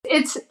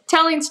it's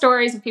telling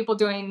stories of people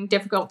doing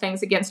difficult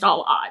things against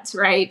all odds,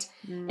 right?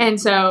 And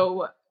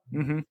so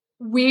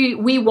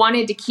we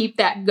wanted to keep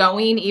that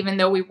going, even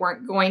though we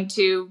weren't going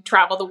to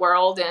travel the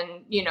world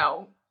and,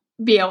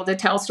 be able to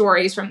tell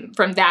stories from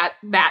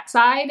that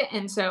side.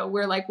 And so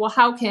we're like, well,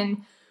 how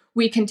can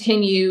we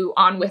continue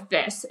on with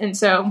this? And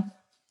so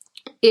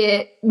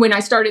when I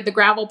started the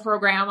gravel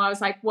program, I was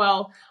like,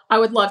 well, I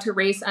would love to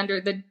race under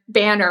the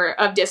banner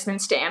of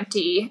Distance to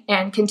Empty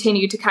and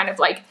continue to kind of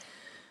like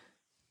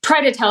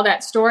try to tell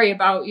that story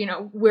about,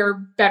 we're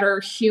better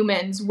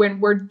humans when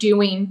we're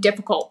doing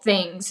difficult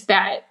things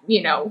that,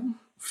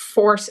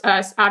 force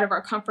us out of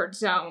our comfort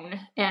zone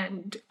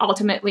and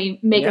ultimately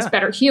make us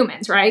better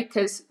humans, right?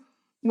 Because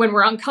when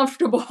we're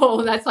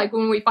uncomfortable, that's like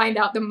when we find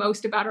out the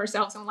most about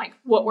ourselves and like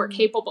what we're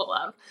capable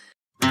of.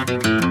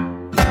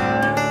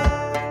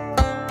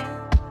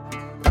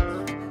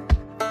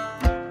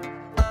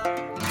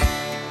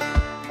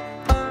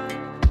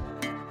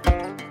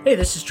 Hey,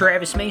 this is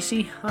Travis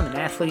Macy. I'm an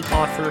athlete,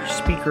 author,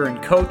 speaker,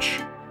 and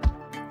coach.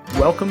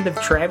 Welcome to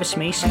the Travis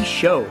Macy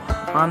Show.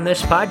 On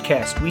this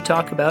podcast, we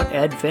talk about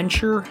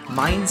adventure,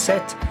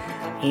 mindset,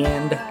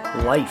 and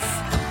life.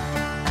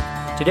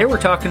 Today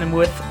we're talking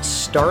with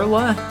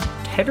Starla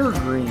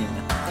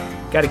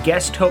Teddergreen. Got a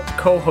guest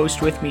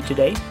co-host with me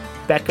today,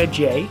 Becca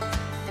J.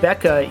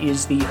 Becca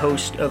is the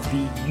host of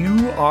the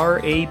You Are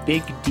a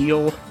Big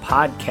Deal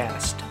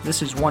podcast.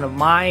 This is one of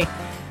my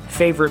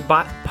favorite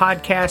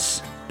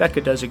podcasts.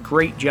 Becca does a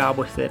great job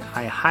with it.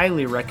 I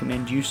highly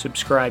recommend you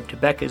subscribe to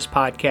Becca's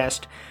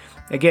podcast.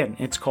 Again,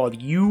 it's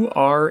called You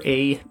Are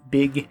a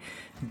Big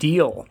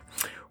Deal.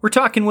 We're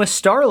talking with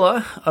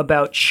Starla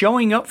about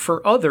showing up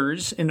for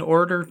others in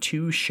order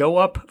to show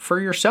up for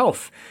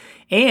yourself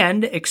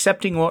and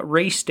accepting what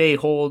race day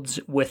holds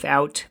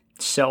without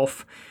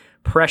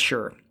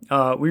self-pressure.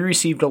 We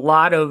received a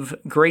lot of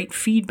great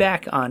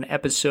feedback on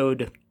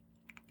episode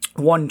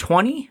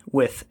 120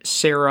 with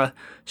Sarah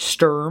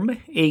Sturm,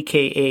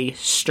 aka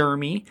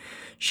Sturmy.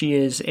 She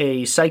is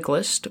a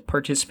cyclist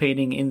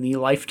participating in the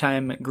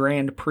Lifetime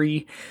Grand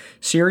Prix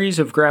series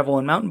of gravel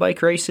and mountain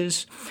bike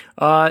races.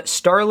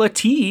 Starla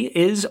T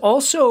is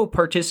also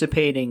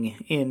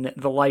participating in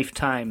the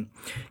Lifetime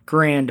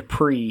Grand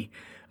Prix.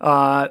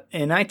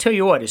 And I tell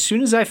you what, as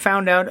soon as I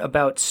found out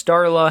about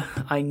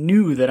Starla, I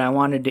knew that I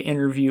wanted to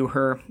interview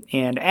her.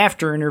 And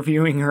after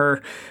interviewing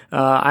her,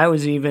 I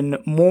was even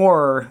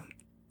more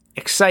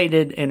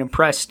excited and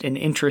impressed and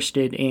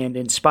interested and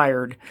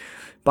inspired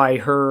by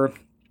her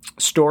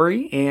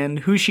story and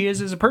who she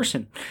is as a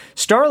person.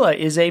 Starla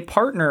is a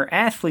partner,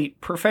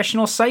 athlete,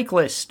 professional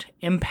cyclist,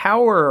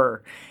 empowerer,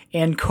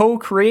 and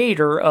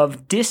co-creator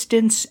of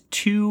Distance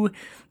to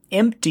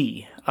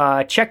Empty.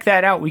 Check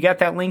that out. We got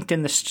that linked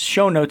in the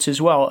show notes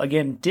as well.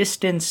 Again,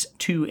 Distance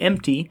to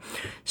Empty,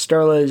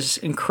 Starla's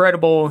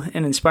incredible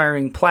and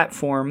inspiring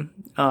platform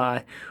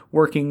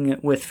working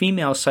with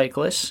female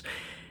cyclists.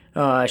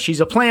 She's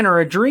a planner,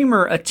 a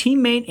dreamer, a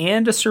teammate,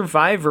 and a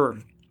survivor.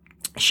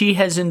 She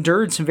has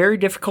endured some very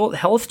difficult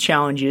health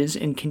challenges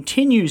and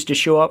continues to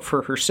show up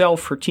for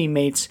herself, her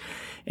teammates,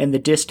 and the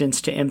Distance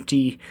to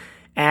Empty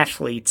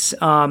athletes.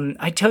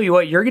 I tell you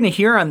what, you're going to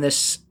hear on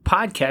this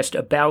podcast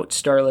about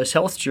Starla's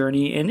health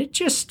journey, and it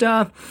just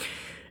it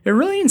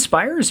really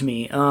inspires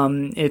me.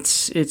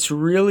 It's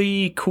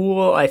really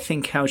cool, I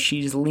think, how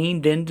she's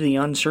leaned into the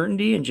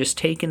uncertainty and just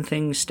taken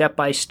things step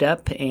by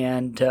step,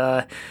 and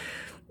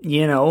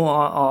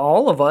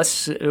all of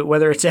us,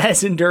 whether it's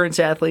as endurance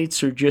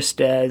athletes or just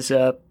as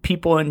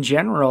people in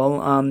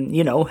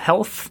general,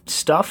 health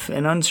stuff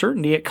and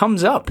uncertainty, it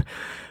comes up.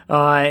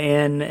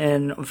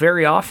 And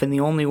very often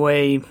the only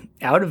way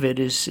out of it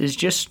is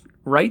just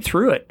right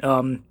through it,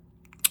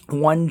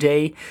 one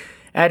day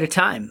at a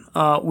time.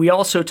 We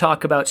also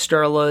talk about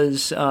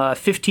Starla's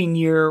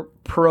 15-year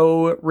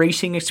pro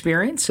racing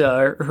experience,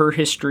 her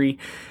history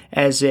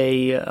as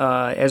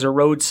a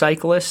road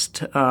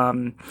cyclist.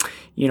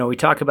 We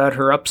talk about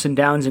her ups and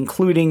downs,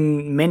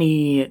 including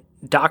many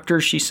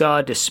doctors she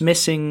saw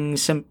dismissing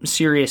some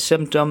serious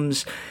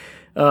symptoms.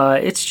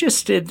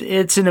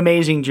 It's an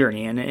amazing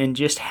journey, and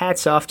just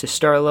hats off to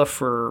Starla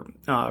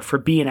for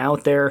being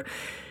out there.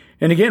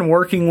 And again,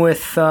 working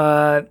with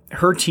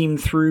her team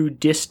through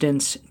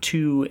Distance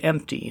to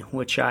Empty,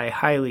 which I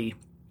highly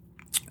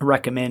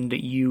recommend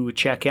you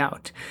check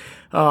out.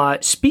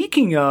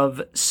 Speaking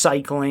of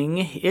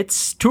cycling,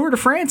 it's Tour de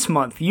France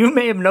month. You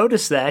may have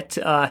noticed that.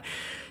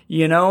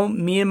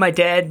 Me and my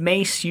dad,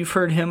 Mace, you've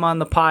heard him on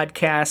the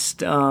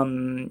podcast.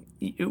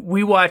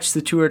 We watched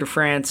the Tour de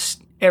France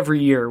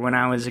every year when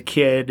I was a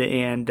kid.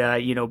 And,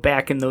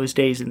 back in those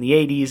days in the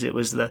 80s, it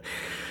was the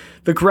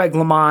Greg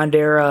LeMond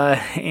era,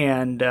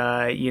 and,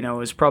 it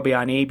was probably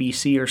on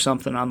ABC or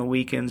something on the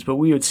weekends. But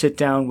we would sit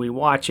down, we'd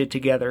watch it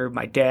together.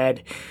 My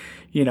dad,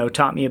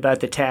 taught me about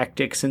the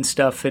tactics and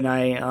stuff. And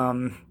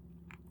I,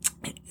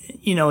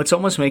 it's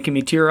almost making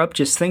me tear up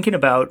just thinking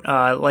about,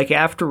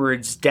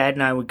 afterwards, Dad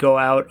and I would go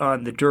out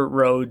on the dirt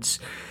roads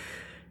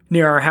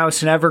near our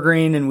house in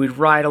Evergreen, and we'd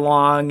ride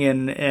along,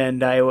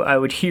 and I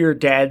would hear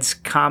Dad's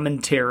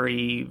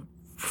commentary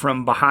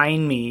from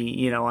behind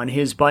me, on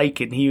his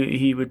bike, and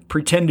he would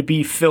pretend to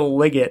be Phil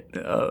Liggett,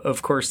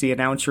 of course, the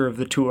announcer of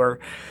the tour,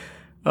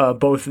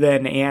 both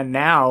then and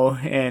now.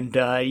 And,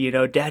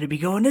 Dad would be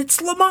going,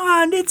 "It's Le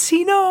Mans, it's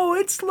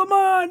Hinault, it's Le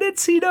Mans,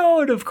 it's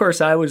Hinault." And of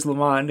course, I was Le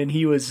Mans, and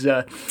he was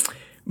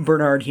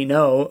Bernard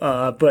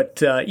Hinault.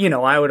 But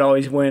I would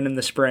always win in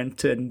the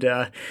sprint,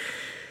 and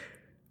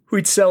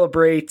we'd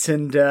celebrate.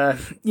 And,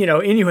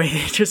 anyway,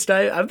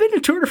 I've been a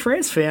Tour de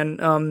France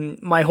fan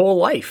my whole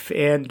life.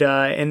 And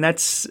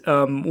that's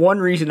one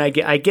reason I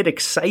get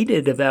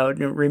excited about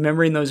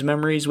remembering those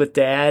memories with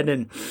Dad.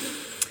 And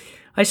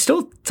I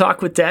still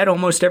talk with Dad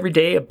almost every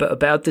day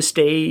about the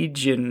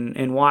stage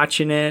and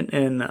watching it.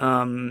 And,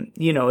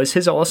 as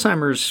his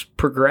Alzheimer's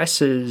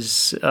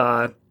progresses,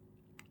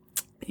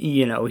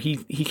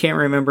 he can't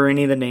remember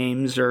any of the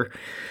names or,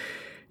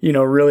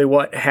 really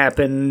what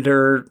happened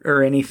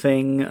or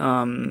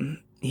anything.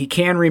 He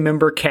can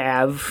remember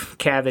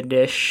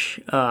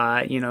Cavendish.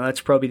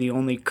 That's probably the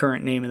only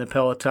current name in the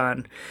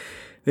peloton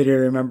that he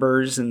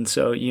remembers. And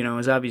so, it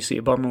was obviously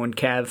a bummer when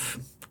Cav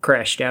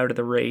crashed out of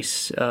the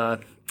race,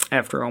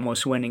 after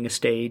almost winning a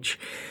stage.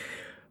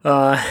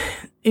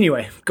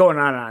 Anyway, going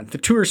on and on. The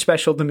tour is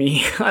special to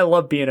me. I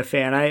love being a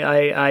fan.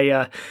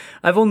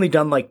 I've only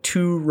done like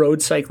 2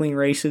 road cycling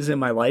races in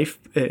my life,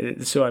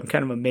 so I'm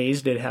kind of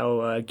amazed at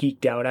how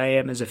geeked out I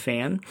am as a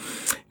fan.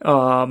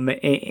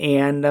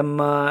 And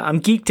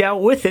I'm geeked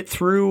out with it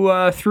through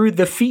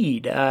the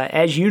feed.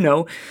 As you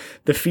know,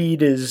 the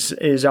feed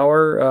is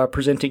our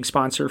presenting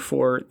sponsor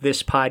for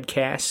this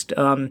podcast,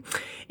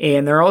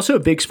 and they're also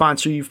a big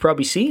sponsor you've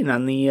probably seen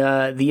on the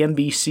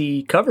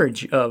NBC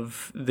coverage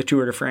of the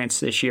Tour de France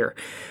this year.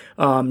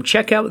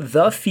 Check out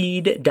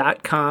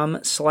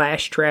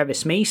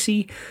thefeed.com/Travis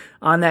Macy.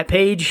 On that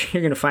page,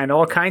 you're going to find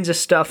all kinds of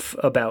stuff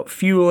about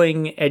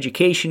fueling,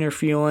 education or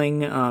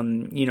fueling.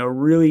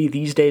 Really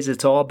these days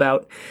it's all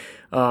about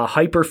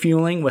hyper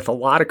fueling with a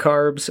lot of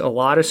carbs, a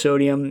lot of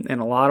sodium,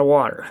 and a lot of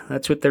water.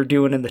 That's what they're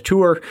doing in the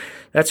tour.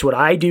 That's what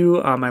I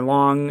do on my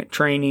long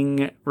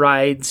training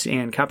rides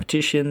and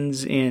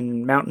competitions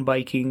in mountain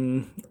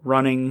biking,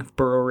 running,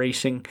 burro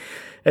racing,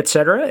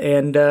 etc.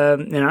 And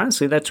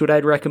honestly, that's what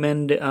I'd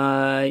recommend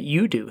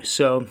you do.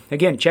 So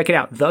again, check it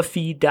out,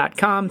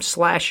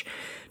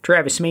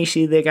 thefeed.com/Travis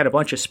Macy. They got a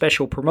bunch of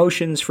special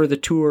promotions for the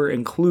tour,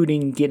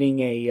 including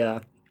getting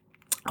a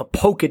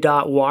polka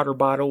dot water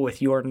bottle with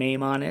your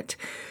name on it.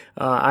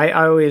 I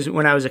always,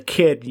 when I was a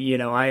kid,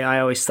 I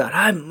always thought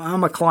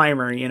I'm a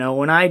climber.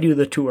 When I do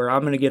the tour,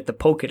 I'm going to get the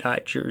polka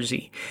dot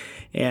jersey.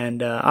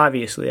 And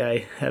obviously,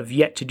 I have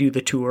yet to do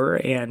the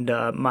tour, and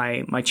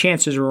my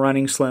chances are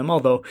running slim.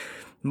 Although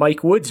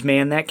Mike Woods,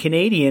 man, that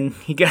Canadian,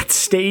 he got the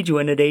stage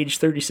win at age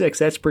 36.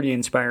 That's pretty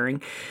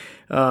inspiring.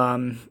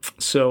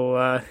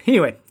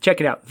 Anyway, check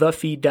it out,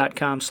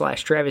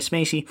 thefeed.com/Travis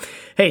Macy.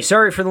 Hey,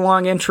 sorry for the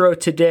long intro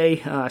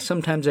today.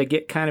 Sometimes I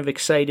get kind of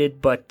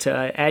excited, but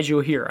as you'll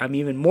hear, I'm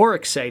even more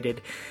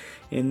excited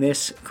in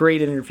this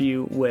great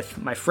interview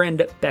with my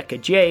friend Becca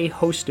J.,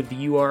 host of the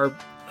You Are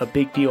a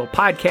Big Deal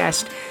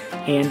podcast,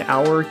 and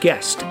our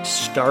guest,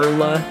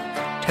 Starla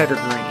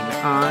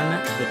Teddergreen,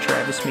 on the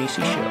Travis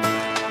Macy Show.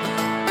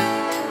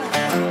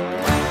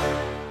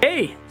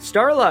 Hey,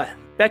 Starla.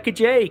 Becca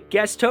J.,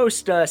 guest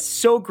host.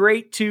 So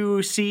great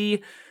to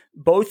see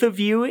both of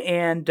you.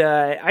 And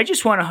I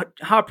just want to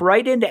hop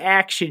right into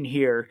action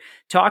here,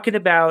 talking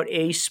about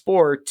a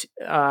sport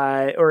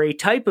or a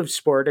type of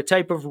sport, a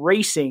type of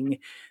racing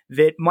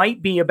that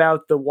might be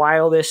about the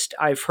wildest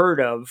I've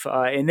heard of.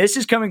 And this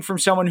is coming from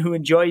someone who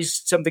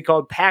enjoys something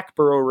called pack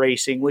burro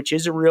racing, which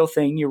is a real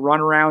thing. You run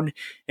around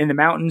in the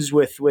mountains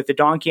with a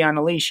donkey on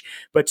a leash.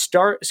 But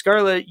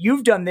Starla,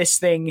 you've done this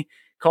thing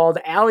called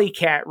alley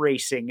cat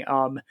racing.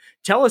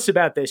 Tell us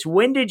about this.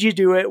 When did you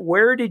do it?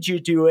 Where did you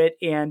do it?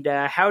 And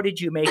how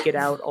did you make it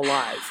out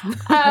alive?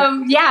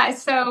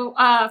 So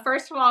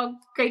first of all,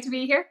 great to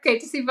be here. Great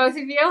to see both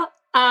of you.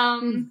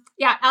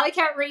 Alley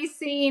cat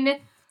racing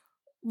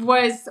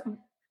was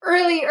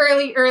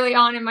early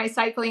on in my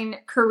cycling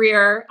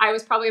career. I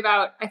was probably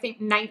about,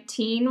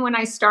 19 when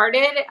I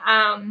started.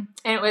 And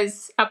it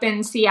was up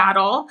in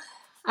Seattle,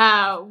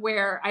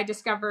 where I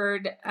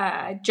discovered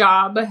a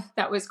job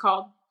that was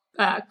called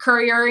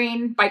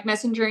couriering, bike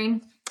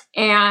messengering.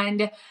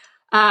 And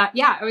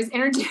I was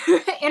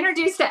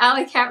introduced to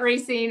alley cat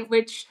racing,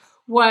 which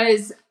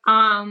was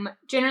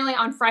generally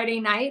on Friday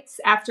nights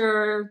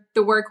after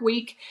the work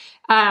week.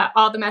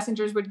 All the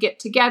messengers would get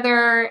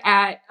together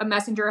at a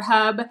messenger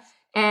hub,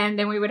 and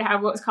then we would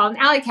have what was called an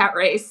alley cat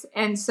race.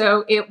 And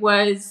so it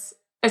was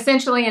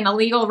essentially an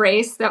illegal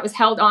race that was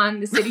held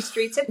on the city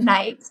streets at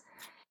night.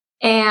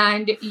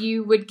 And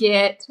you would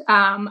get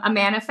a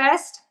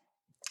manifest.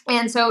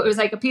 And so it was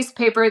like a piece of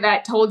paper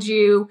that told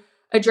you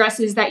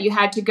addresses that you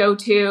had to go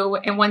to.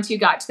 And once you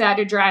got to that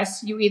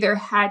address, you either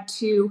had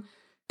to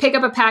pick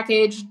up a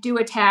package, do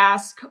a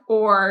task,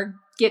 or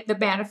get the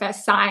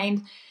manifest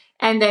signed.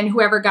 And then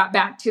whoever got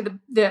back to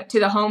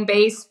the home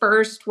base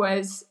first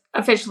was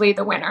officially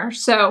the winner.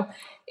 So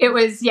it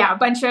was, a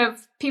bunch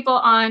of people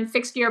on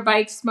fixed gear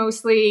bikes,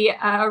 mostly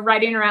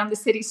riding around the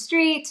city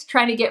street,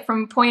 trying to get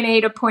from point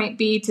A to point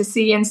B to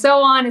C and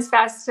so on as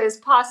fast as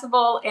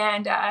possible,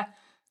 and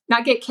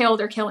not get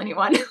killed or kill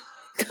anyone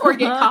or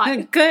get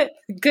caught.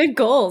 Good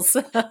goals.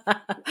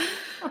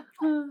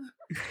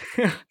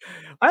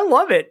 I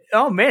love it.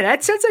 Oh man,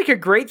 that sounds like a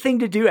great thing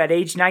to do at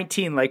age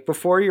 19, like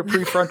before your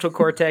prefrontal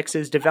cortex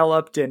is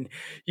developed and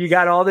you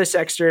got all this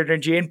extra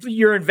energy and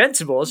you're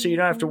invincible. So you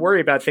don't have to worry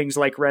about things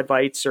like red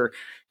lights or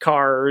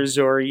cars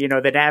or,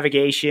 the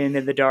navigation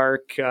in the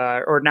dark,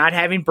 or not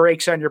having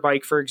brakes on your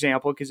bike, for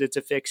example, because it's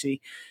a fixie.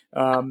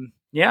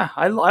 Yeah,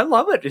 I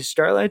love it,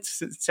 Starla. It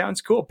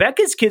sounds cool.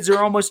 Becca's kids are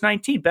almost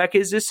 19. Becca,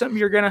 is this something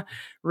you're going to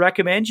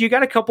recommend? You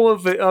got a couple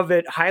of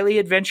highly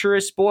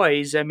adventurous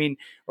boys. I mean,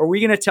 are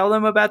we going to tell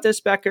them about this,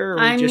 Becca? Or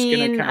are we just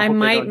going to I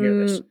might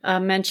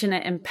mention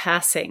it in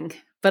passing,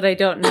 but I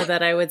don't know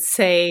that I would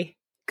say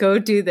go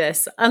do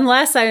this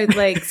unless I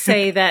would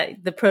say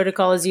that the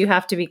protocol is you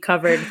have to be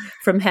covered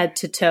from head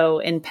to toe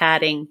in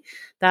padding.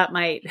 That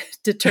might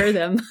deter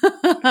them.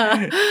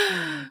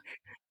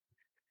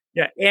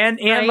 Yeah,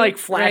 and like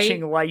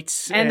flashing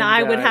lights. And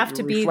I would have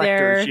to be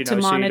there to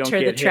monitor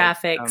the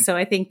traffic. So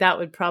I think that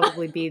would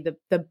probably be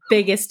the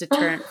biggest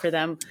deterrent for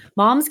them.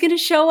 Mom's going to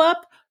show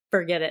up.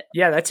 Forget it.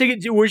 Yeah, that's a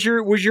good. Was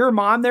your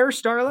mom there,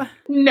 Starla?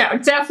 No,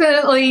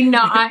 definitely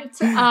not.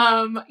 Safety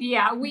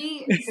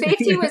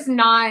was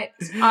not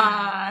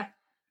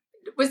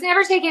was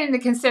never taken into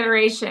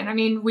consideration. I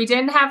mean, we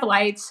didn't have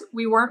lights.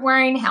 We weren't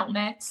wearing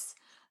helmets.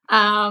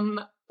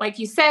 Like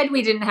you said,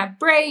 we didn't have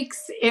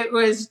brakes. It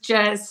was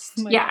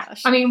just,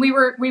 gosh. I mean, we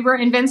were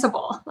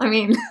invincible. I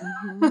mean,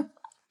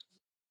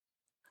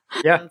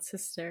 yeah, that's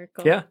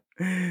hysterical. Yeah,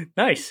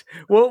 nice.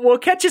 Well, we'll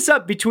catch us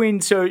up between.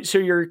 So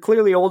you're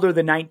clearly older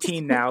than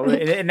 19 now,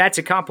 and that's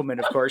a compliment,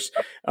 of course.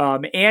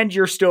 And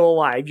you're still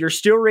alive. You're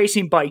still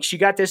racing bikes. You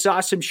got this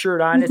awesome shirt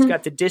on. It's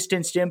got the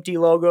Distance to Empty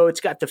logo. It's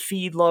got the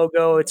Feed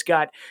logo. It's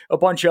got a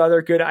bunch of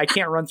other good. I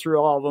can't run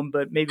through all of them,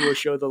 but maybe we'll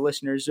show the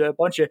listeners a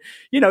bunch of.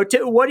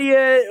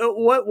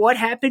 What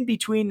happened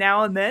between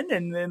now and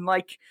then,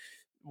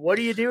 what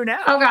do you do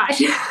now? Oh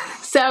gosh,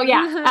 so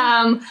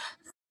yeah.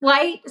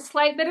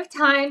 Slight bit of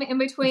time in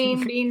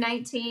between being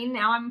 19.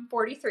 Now I'm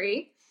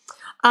 43.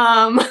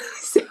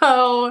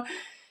 Started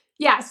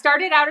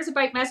out as a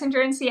bike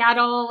messenger in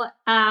Seattle,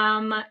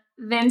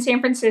 then San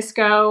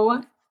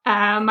Francisco.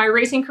 My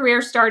racing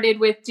career started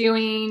with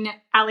doing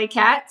alley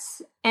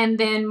cats and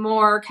then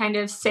more kind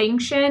of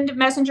sanctioned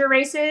messenger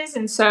races.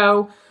 And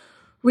so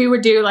we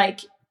would do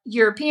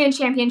European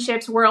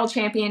championships, world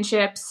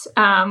championships,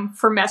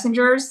 for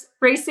messengers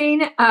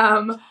racing.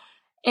 And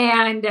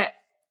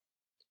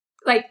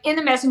in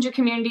the messenger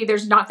community,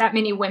 there's not that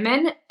many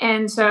women.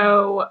 And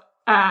so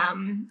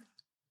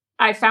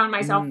I found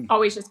myself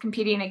always just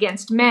competing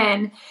against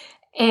men.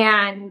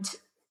 And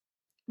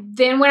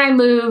then when I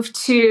moved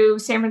to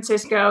San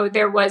Francisco,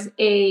 there was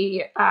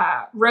a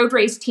road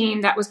race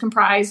team that was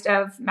comprised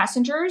of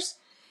messengers.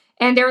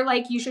 And they were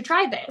like, you should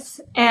try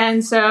this.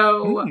 And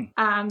so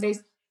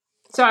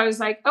so I was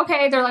like,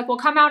 okay. They're like, well,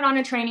 come out on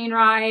a training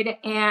ride.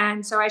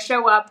 And so I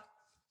show up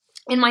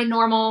in my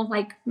normal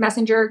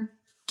messenger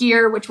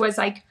gear, which was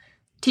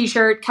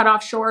t-shirt, cut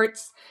off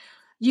shorts,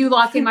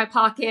 U-lock in my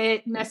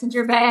pocket,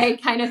 messenger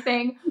bag kind of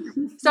thing.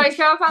 So I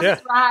show up on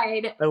this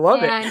ride. I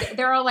love it. And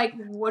they're all like,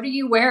 what are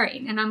you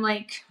wearing? And I'm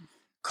like,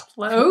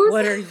 clothes?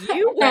 What are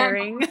you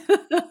wearing?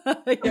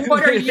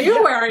 What are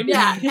you wearing?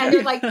 Yeah. And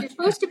they're like, you're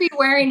supposed to be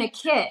wearing a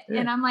kit.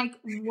 And I'm like,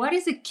 what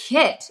is a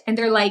kit? And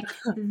they're like,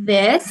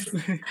 this.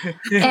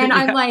 And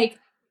I'm like,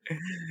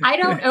 I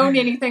don't own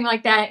anything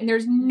like that. And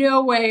there's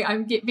no way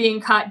I'm being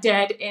caught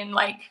dead in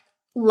lycra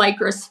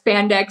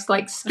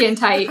spandex, skin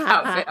tight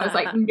outfit. I was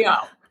like, no.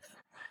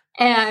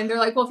 And they're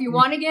like, well, if you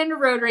want to get into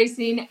road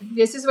racing,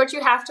 this is what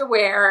you have to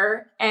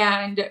wear.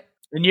 And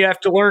you have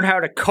to learn how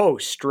to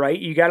coast, right?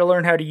 You got to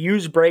learn how to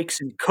use brakes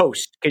and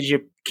coast because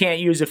you can't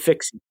use a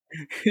fixie.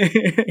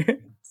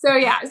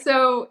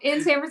 So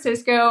in San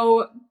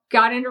Francisco,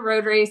 got into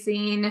road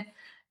racing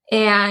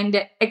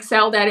and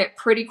excelled at it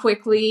pretty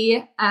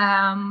quickly,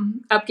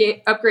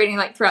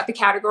 upgrading throughout the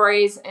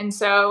categories. And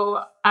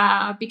so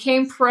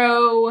became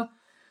pro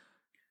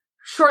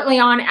shortly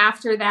on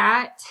after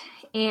that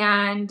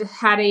and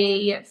had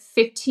a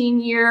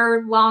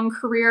 15-year long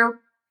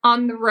career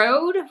on the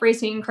road,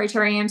 racing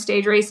criterium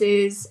stage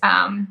races,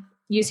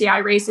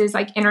 UCI races,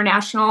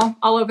 international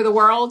all over the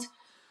world,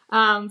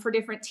 for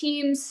different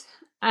teams.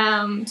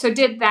 So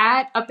did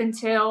that up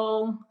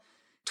until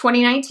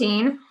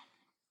 2019.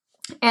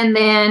 And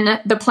then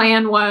the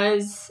plan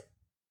was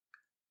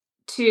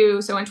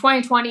so in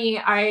 2020,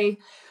 I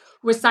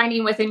was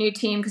signing with a new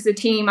team because the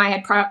team I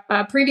had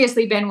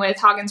previously been with,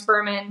 Hagens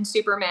Berman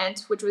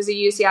Supermint, which was a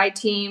UCI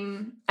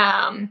team,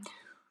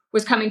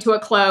 was coming to a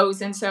close.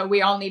 And so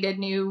we all needed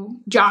new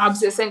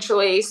jobs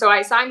essentially. So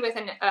I signed with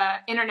an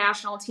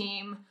international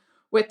team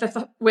with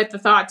the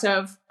thoughts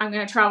of I'm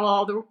going to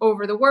travel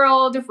over the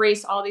world,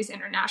 race all these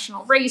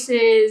international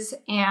races.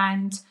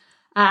 And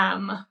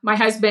My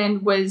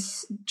husband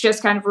was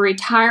just kind of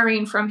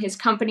retiring from his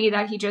company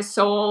that he just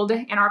sold.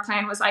 And our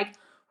plan was like,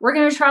 we're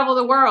going to travel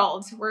the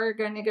world. We're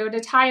going to go to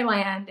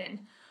Thailand and,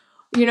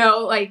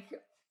 like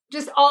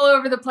just all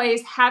over the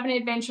place, have an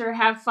adventure,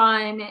 have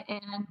fun.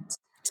 And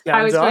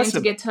I was going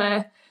to get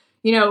to,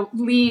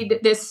 lead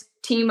this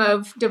team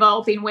of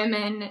developing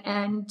women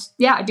and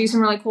do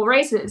some really cool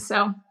races.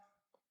 So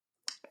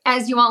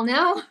as you all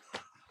know,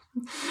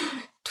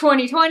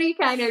 2020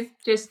 kind of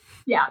just,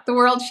 the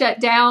world shut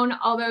down.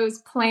 All those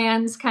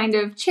plans kind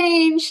of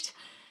changed.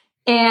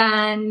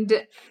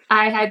 And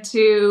I had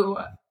to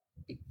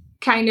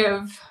kind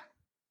of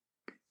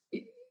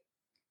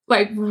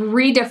like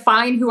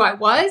redefine who I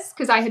was,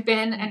 because I had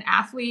been an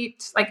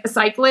athlete, like a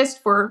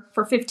cyclist for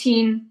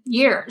 15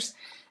 years.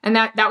 And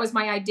that was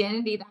my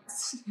identity.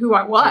 That's who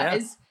I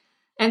was.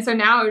 Yeah. And so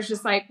now I was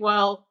just like,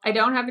 well, I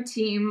don't have a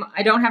team.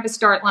 I don't have a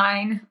start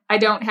line. I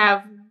don't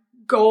have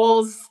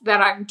goals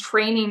that I'm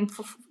training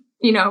for,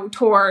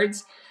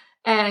 towards.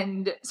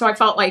 And so I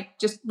felt like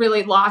just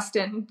really lost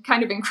and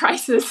kind of in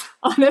crisis,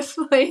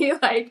 honestly,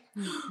 like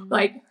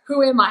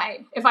who am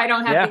I if I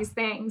don't have these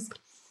things?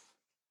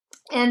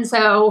 And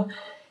so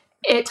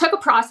it took a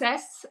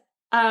process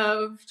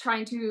of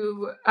trying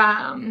to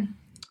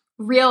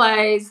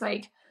realize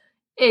like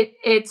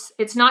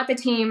it's not the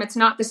team, it's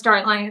not the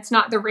start line, it's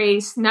not the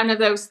race. None of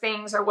those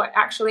things are what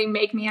actually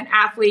make me an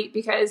athlete,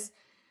 because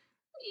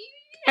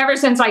ever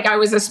since like I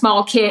was a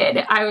small kid,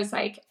 I was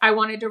like, I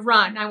wanted to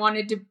run. I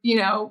wanted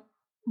to,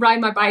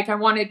 ride my bike. I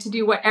wanted to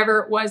do whatever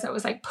it was that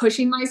was like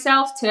pushing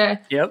myself to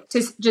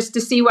just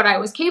to see what I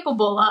was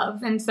capable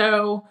of. And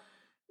so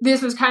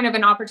this was kind of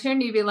an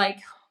opportunity to be like,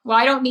 well,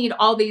 I don't need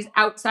all these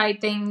outside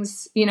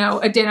things,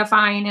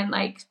 identifying and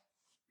like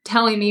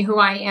telling me who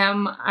I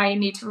am. I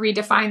need to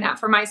redefine that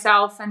for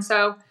myself. And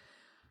so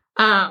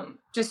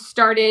just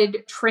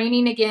started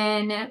training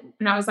again.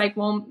 And I was like,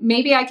 well,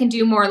 maybe I can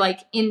do more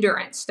like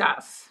endurance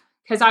stuff.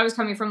 Because I was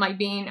coming from like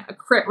being a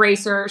crit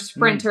racer,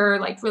 sprinter,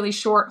 like really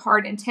short,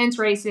 hard, intense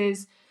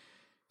races,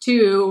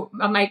 to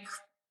I'm like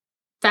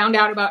found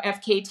out about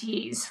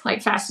FKTs,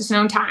 like fastest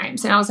known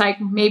times. And I was like,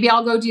 maybe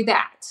I'll go do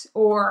that,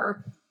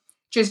 or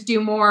just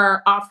do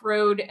more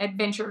off-road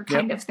adventure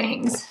kind of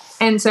things.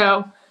 And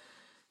so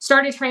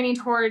started training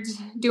towards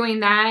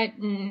doing that,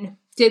 and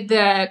did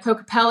the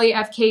Kokopelli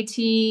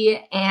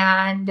FKT.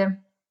 And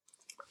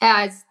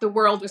as the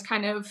world was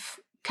kind of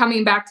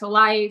coming back to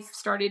life,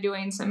 started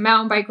doing some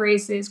mountain bike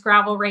races,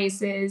 gravel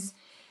races.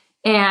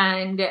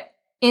 And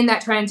in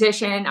that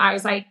transition, I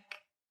was like,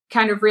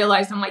 kind of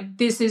realized I'm like,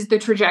 this is the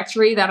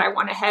trajectory that I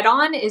want to head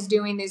on, is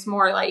doing these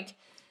more like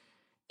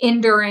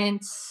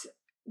endurance,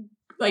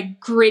 like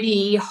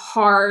gritty,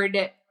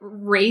 hard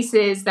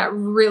races that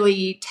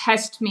really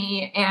test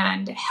me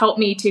and help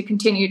me to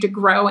continue to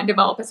grow and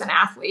develop as an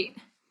athlete.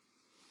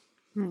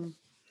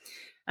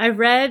 I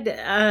read,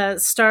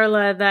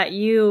 Starla, that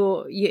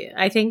you,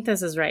 I think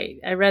this is right.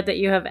 I read that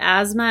you have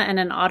asthma and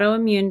an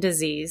autoimmune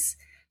disease.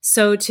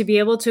 So to be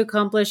able to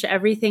accomplish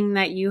everything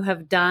that you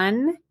have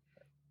done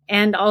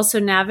and also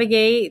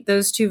navigate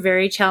those two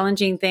very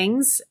challenging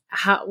things,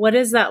 what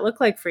does that look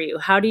like for you?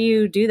 How do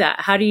you do that?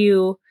 How do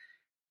you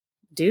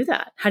do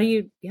that?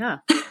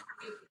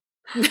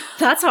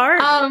 That's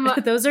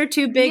hard. Those are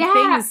two big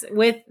things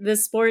with the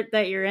sport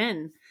that you're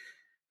in.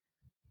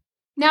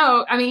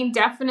 No, I mean,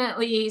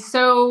 definitely.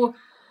 So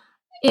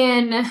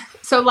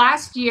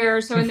last year,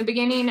 in the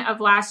beginning of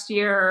last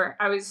year,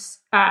 I was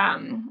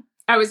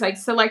like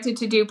selected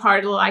to do part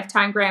of the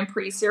Lifetime Grand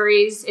Prix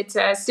series. It's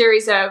a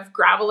series of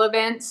gravel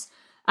events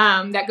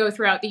that go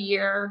throughout the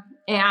year.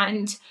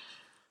 And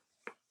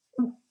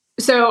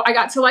so I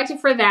got selected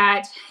for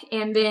that.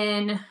 And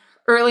then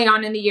early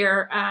on in the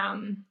year,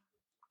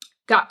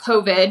 got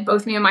COVID.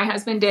 Both me and my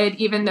husband did,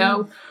 even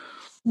though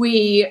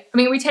we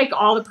take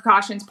all the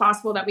precautions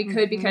possible that we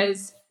could,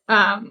 because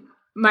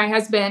my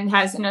husband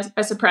has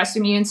a suppressed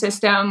immune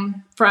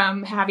system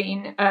from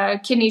having a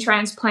kidney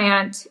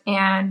transplant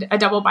and a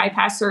double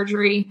bypass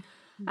surgery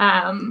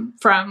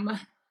from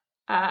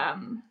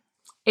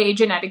a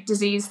genetic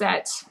disease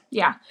that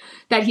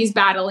he's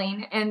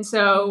battling. And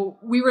so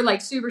we were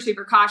like super,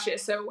 super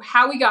cautious. So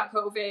how we got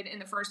COVID in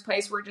the first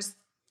place,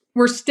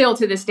 we're still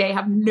to this day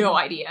have no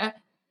idea.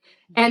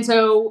 And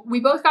so we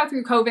both got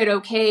through COVID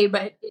okay,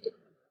 but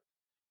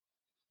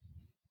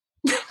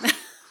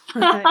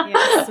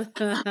Yes.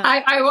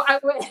 I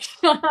wish.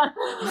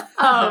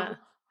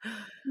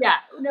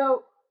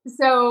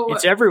 So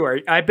it's everywhere.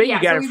 I bet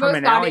you got it from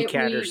an alley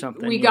cat or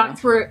something. We got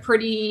through it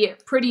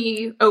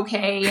pretty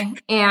okay,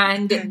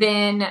 and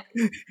then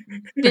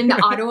the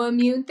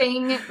autoimmune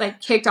thing like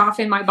kicked off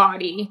in my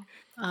body,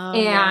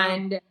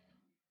 and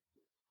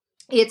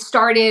it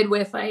started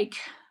with like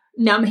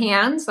numb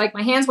hands. Like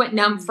my hands went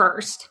numb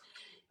first,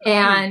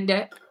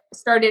 and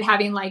started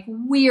having like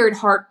weird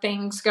heart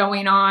things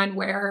going on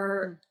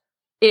where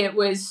it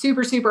was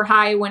super, super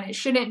high when it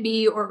shouldn't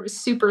be, or it was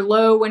super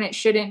low when it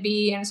shouldn't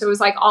be. And so it was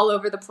like all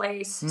over the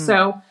place.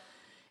 So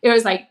it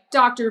was like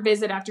doctor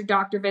visit after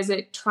doctor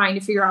visit trying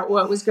to figure out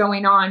what was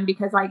going on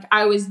because like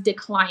I was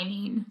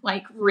declining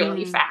like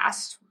really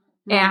fast.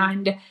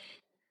 And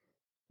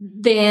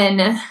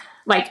then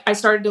like I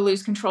started to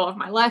lose control of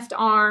my left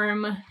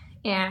arm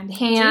and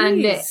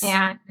hand. Jeez.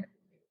 And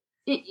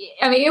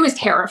it was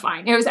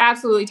terrifying. It was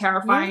absolutely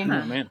terrifying.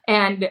 Oh, man.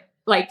 And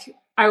like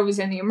I was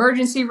in the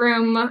emergency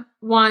room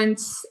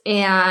once,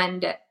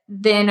 and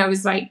then I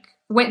was like,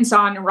 went and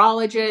saw a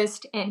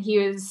neurologist, and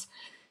he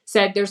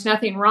said, there's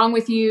nothing wrong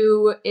with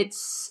you.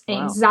 It's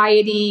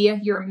anxiety.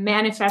 You're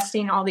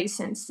manifesting all these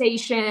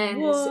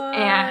sensations. What?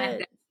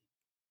 And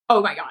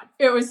oh my God,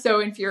 it was so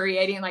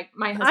infuriating. Like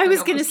my husband I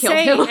was going to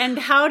say, him. And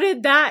how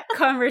did that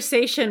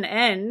conversation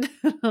end?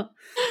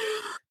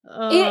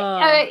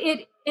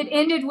 It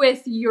ended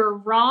with you're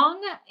wrong,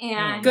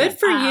 and good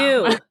for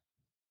you.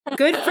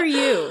 Good for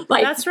you.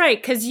 Like, that's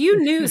right, because you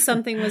knew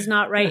something was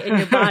not right in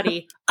your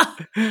body.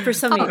 For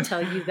somebody to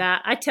tell you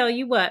that, I tell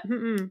you what,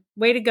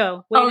 way to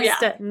go. Way to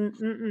step.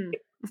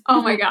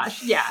 Oh my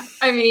gosh, yeah.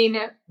 I mean,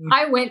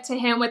 I went to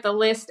him with a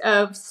list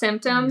of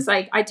symptoms.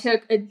 Like I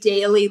took a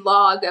daily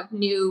log of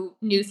new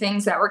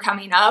things that were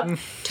coming up,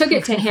 took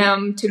it to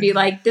him to be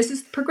like, this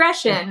is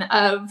progression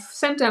of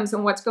symptoms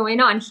and what's going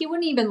on. He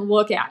wouldn't even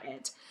look at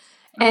it.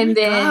 And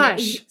then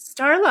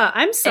Starla,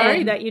 I'm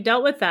sorry that you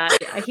dealt with that.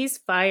 He's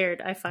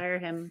fired. I fire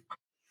him.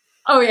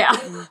 Oh yeah.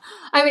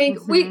 I mean,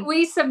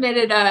 we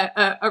submitted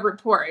a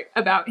report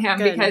about him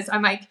because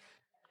I'm like,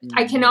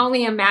 I can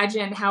only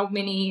imagine how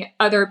many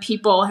other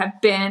people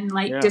have been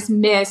like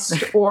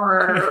dismissed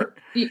or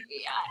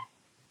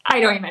I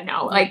don't even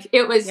know. Like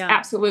it was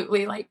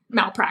absolutely like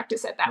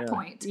malpractice at that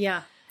point.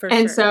 Yeah.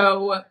 And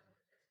so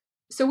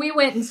we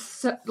went and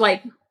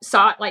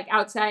sought like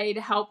outside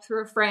help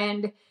through a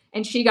friend.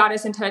 And she got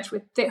us in touch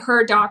with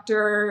her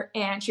doctor,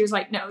 and she was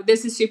like, no,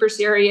 this is super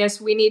serious.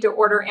 We need to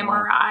order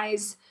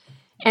MRIs.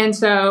 And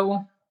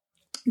so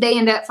they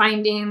ended up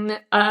finding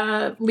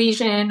a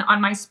lesion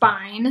on my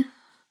spine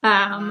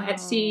at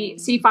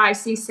C5,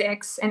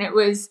 C6, and it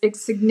was a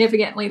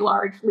significantly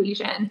large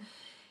lesion.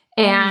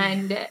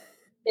 And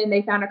then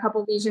they found a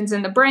couple lesions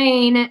in the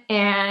brain,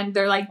 and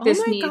they're like,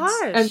 this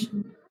needs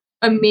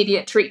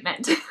immediate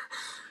treatment.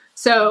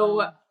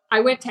 So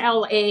I went to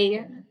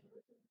LA.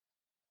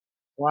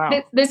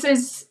 Wow. This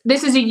is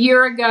a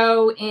year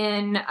ago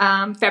in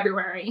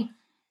February.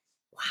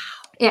 Wow.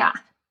 Yeah.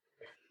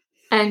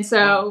 And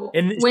so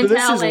went to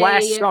LA, is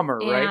last summer,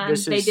 right?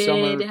 This is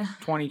summer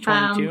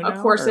 2022 a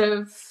course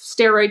of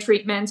steroid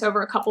treatments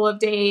over a couple of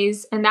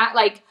days, and that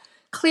like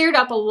cleared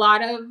up a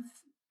lot of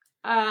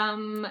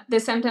the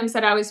symptoms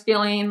that I was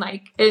feeling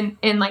like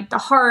in like the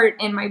heart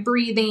and my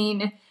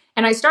breathing,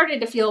 and I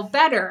started to feel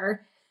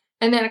better.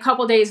 And then a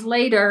couple days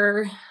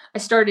later, I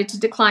started to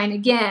decline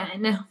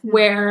again,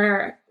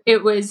 where I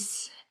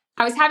was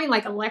having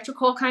like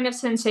electrical kind of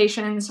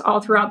sensations all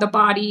throughout the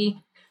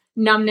body,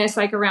 numbness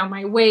like around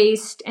my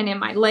waist and in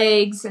my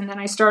legs. And then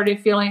I started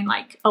feeling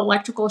like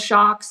electrical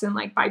shocks and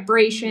like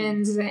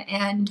vibrations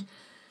and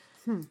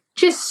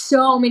just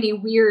so many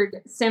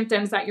weird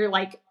symptoms that you're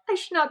like, I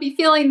should not be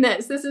feeling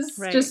this. This is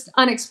just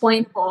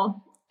unexplainable.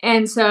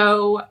 And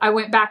so I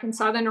went back and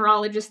saw the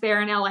neurologist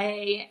there in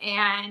LA,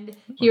 and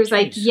he was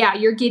like, yeah,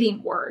 you're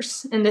getting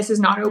worse, and this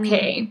is not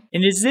okay.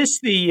 And is this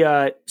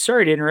the,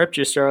 sorry to interrupt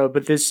you, Starla,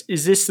 but is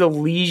this the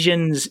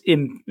lesions,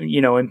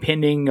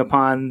 impinging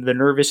upon the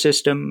nervous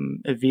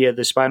system via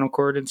the spinal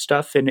cord and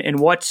stuff? And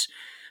what's,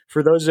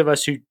 for those of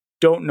us who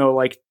don't know,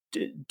 like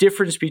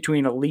difference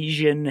between a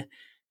lesion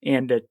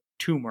and a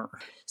tumor?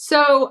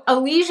 So a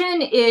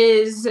lesion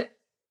is,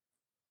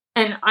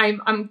 and I'm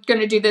going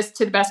to do this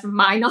to the best of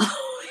my knowledge,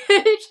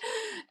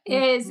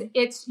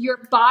 it's your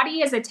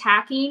body is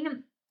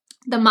attacking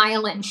the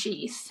myelin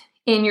sheath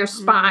in your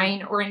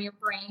spine or in your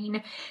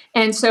brain.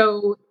 And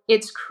so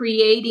it's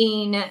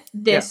creating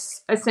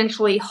this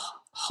essentially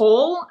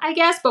hole, I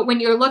guess. But when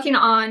you're looking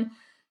on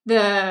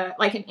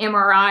like an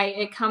MRI,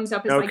 it comes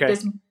up as like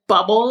this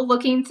bubble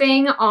looking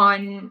thing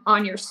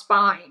on your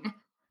spine.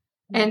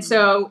 And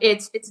so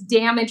it's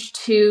damage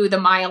to the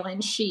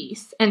myelin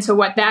sheath. And so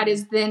what that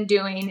is then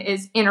doing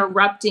is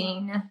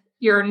interrupting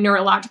your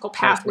neurological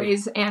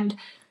pathways and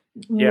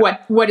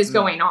what is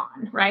going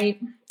on, right?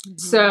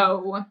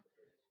 So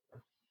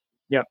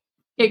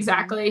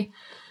exactly.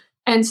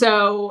 And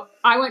so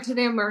I went to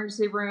the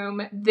emergency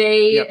room.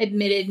 They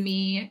admitted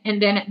me,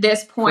 and then at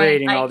this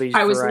point, like,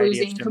 I was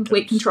losing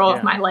complete control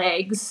of my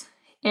legs.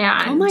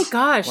 And oh my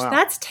gosh,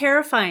 that's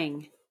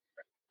terrifying.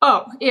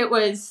 Oh, it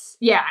was,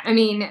 I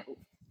mean,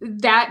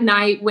 that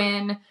night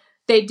when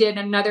they did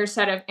another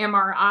set of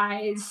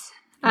MRIs,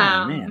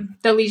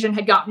 the lesion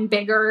had gotten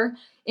bigger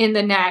in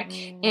the neck.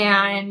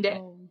 And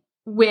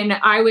when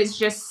I was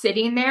just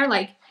sitting there,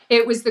 like,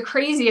 it was the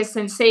craziest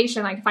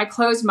sensation. Like, if I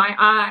closed my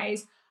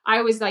eyes,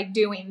 I was like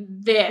doing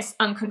this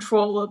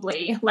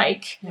uncontrollably,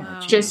 like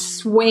just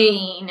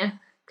swaying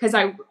because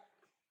I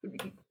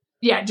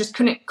just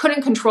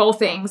couldn't control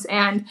things.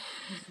 And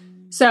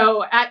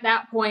so at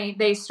that point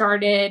they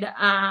started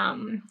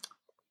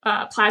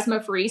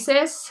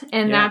plasmapheresis,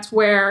 and that's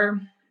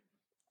where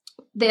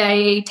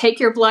they take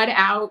your blood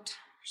out,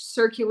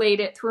 circulate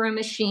it through a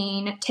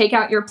machine, take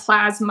out your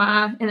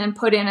plasma, and then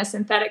put in a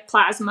synthetic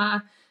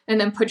plasma, and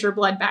then put your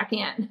blood back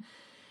in.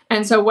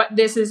 And so what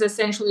this is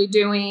essentially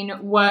doing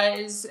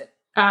was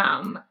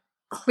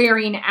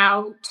clearing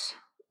out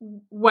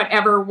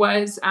whatever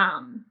was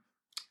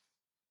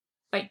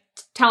like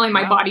telling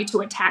my body to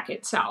attack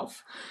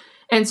itself.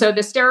 And so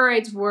the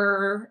steroids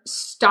were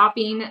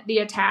stopping the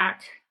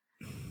attack.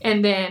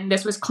 And then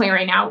this was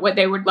clearing out what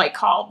they would like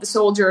call the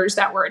soldiers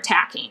that were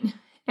attacking.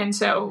 And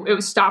so it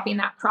was stopping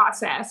that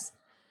process.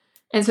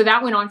 And so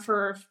that went on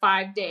for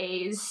 5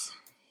 days.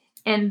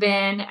 And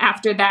then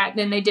after that,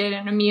 then they did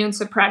an immune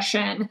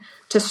suppression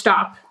to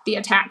stop the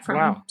attack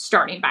from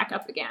starting back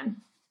up again.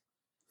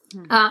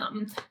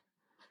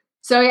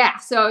 So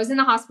I was in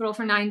the hospital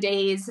for 9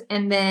 days,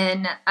 and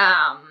then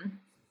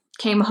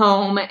came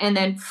home, and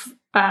then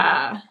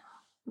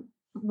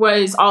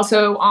was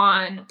also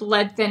on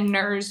blood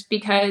thinners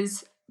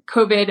because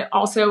COVID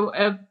also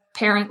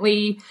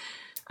apparently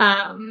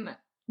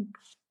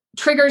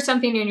triggers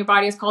something in your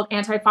body. It's called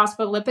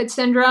antiphospholipid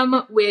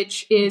syndrome,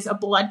 which is a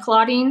blood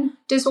clotting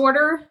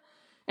disorder.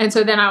 And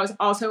so then I was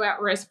also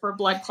at risk for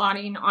blood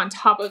clotting on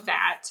top of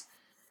that.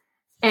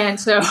 And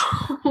so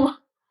oh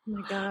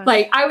my gosh.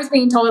 Like I was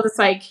being told, it's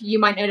like, you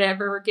might not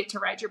ever get to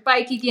ride your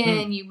bike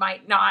again. You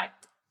might not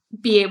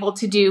be able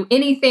to do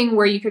anything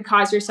where you could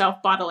cause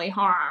yourself bodily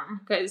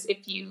harm. Because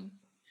if you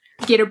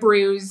get a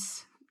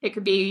bruise, it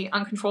could be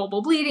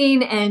uncontrollable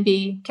bleeding and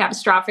be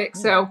catastrophic.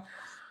 So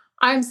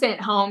I'm sent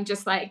home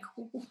just like,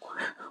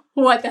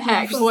 what the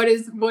heck? What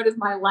is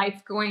my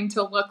life going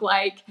to look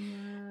like?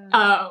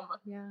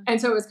 And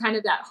so it was kind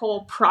of that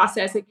whole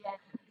process again.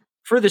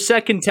 For the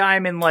second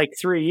time in like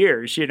 3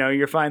 years, you know,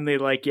 you're finally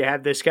like, you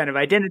have this kind of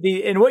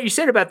identity. And what you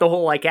said about the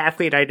whole like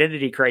athlete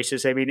identity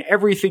crisis, I mean,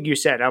 everything you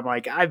said, I'm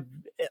like,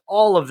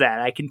 all of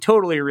that I can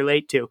totally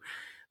relate to.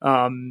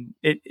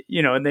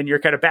 You know, and then you're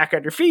kind of back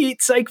on your feet.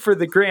 It's like for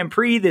the Grand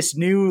Prix,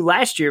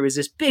 last year was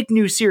this big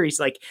new series.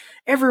 Like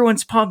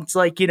everyone's pumped.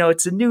 Like, you know,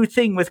 it's a new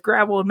thing with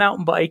gravel and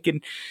mountain bike.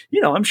 And,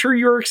 you know, I'm sure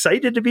you're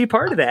excited to be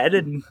part of that.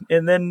 And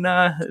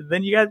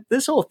then you got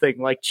this whole thing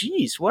like,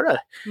 geez, what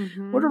a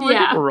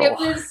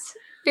rigmarole.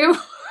 It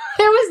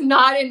was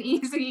not an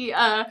easy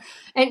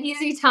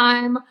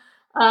time.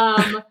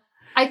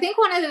 I think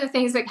one of the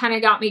things that kind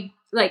of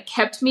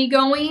kept me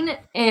going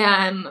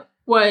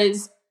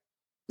was,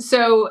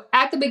 so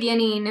at the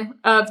beginning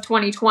of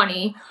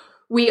 2020,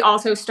 me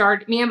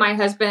and my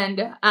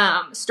husband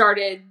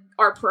started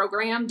our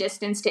program,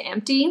 Distance to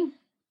Empty.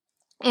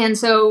 And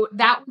so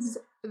that was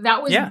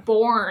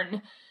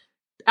born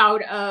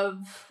out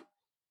of,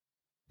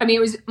 I mean,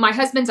 it was my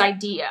husband's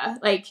idea.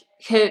 Like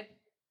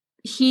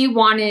he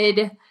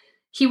was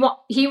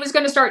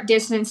going to start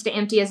Distance to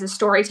Empty as a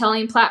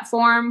storytelling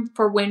platform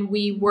for when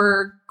we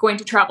were going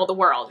to travel the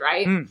world,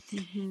 right?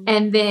 Mm-hmm.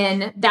 And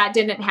then that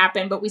didn't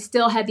happen, but we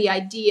still had the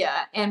idea,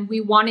 and we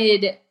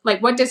wanted,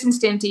 like, what Distance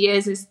to Empty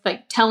is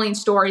like telling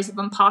stories of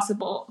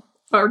impossible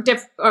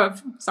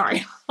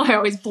sorry, I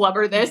always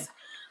blubber this.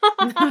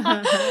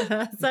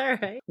 That's all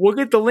right. We'll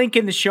get the link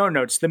in the show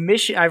notes. The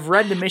mission, I've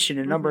read the mission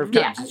a number of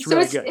times. It's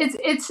really good.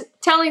 It's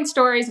telling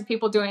stories of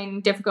people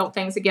doing difficult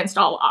things against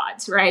all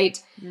odds,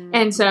 right? Mm-hmm.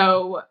 And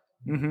so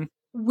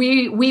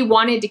we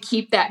wanted to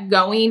keep that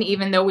going,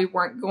 even though we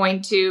weren't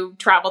going to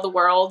travel the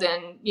world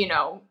and, you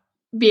know,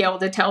 be able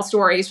to tell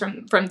stories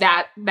from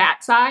that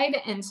side.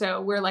 And so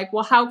we're like,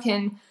 well, how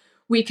can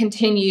we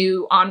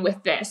continue on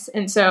with this?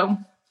 And so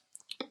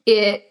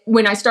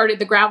when I started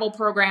the gravel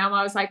program,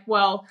 I was like,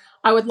 well,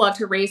 I would love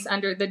to race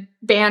under the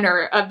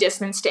banner of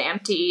Distance to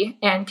Empty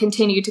and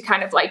continue to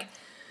kind of like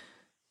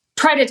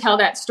try to tell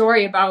that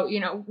story about, you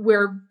know,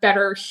 we're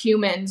better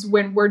humans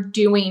when we're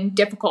doing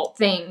difficult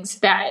things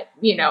that,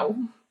 you know,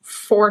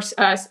 force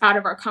us out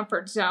of our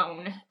comfort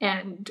zone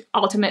and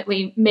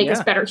ultimately make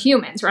us better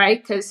humans,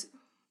 right? Because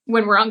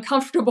when we're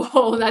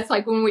uncomfortable, that's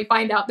like when we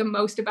find out the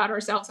most about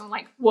ourselves and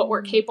like what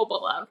we're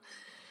capable of.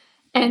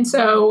 And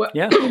so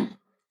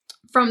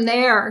from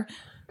there,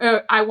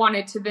 I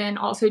wanted to then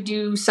also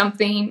do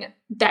something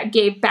that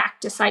gave back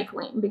to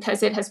cycling,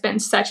 because it has been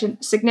such a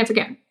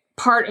significant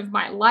part of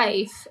my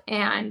life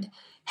and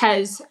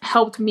has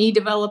helped me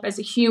develop as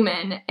a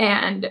human,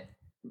 and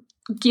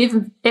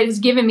it has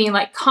given me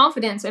like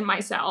confidence in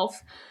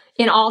myself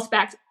in all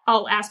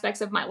aspects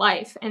of my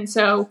life. And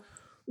so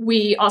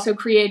we also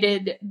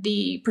created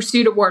the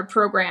Pursuit Award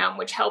program,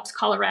 which helps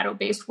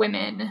Colorado-based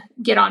women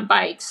get on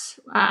bikes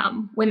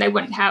when they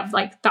wouldn't have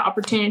like the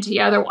opportunity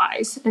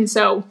otherwise. And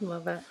so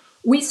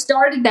we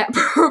started that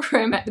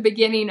program at the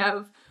beginning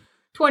of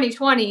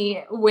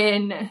 2020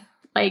 when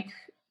like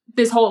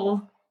this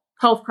whole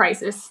health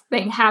crisis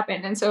thing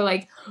happened. And so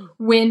like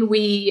when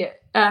we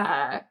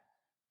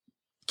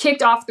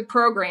kicked off the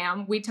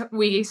program,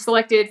 we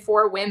selected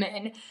 4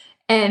 women.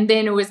 And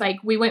then it was like,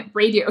 we went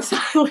radio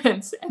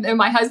silence. And then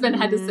my husband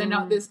had to send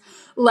out this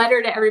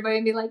letter to everybody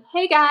and be like,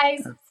 hey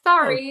guys,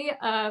 sorry,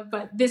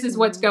 but this is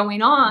what's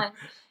going on.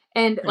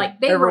 And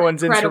like,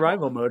 everyone's in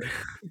survival mode.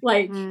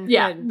 Like,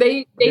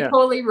 they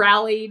totally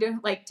rallied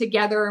like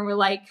together and were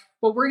like,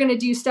 well, we're going to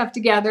do stuff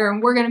together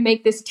and we're going to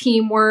make this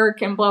team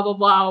work and blah, blah,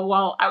 blah,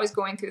 while I was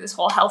going through this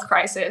whole health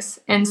crisis.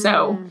 And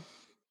so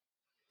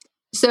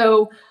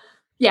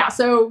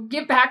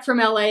get back from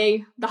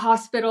LA, the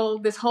hospital,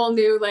 this whole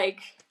new, like,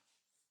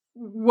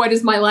 what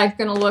is my life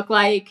going to look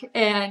like?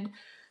 And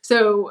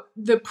so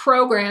the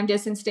program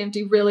Distance to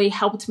Empty really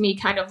helped me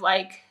kind of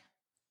like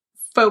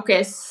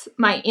focus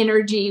my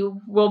energy.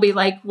 Will be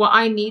like, well,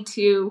 I need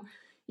to,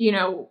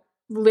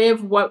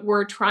 live what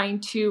we're trying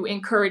to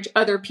encourage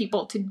other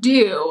people to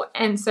do.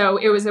 And so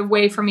it was a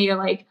way for me to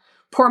like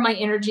pour my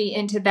energy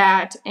into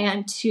that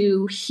and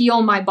to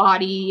heal my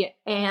body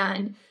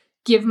and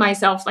give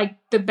myself like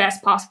the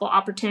best possible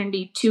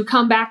opportunity to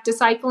come back to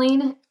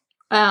cycling.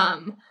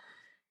 Or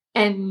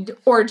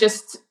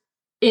just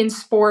in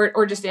sport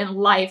or just in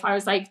life. I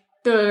was like,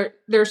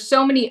 there's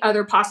so many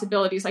other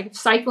possibilities. Like if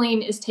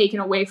cycling is taken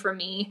away from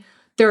me,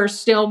 there are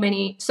still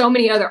so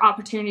many other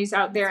opportunities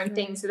out there and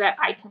things that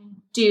I can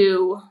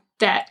do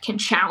that can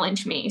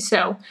challenge me.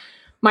 So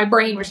my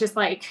brain was just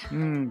like,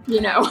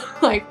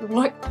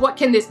 like what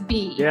can this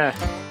be? Yeah.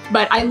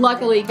 But I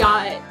luckily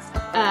got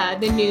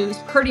the news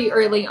pretty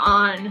early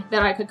on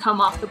that I could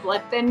come off the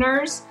blood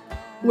thinners,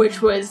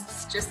 which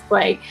was just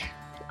like,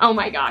 oh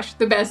my gosh,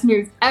 the best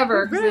news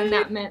ever. Because then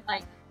that meant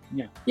like,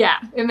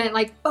 it meant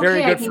like, okay,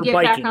 very good I can for get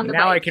biking. back on the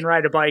now bike. I can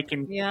ride a bike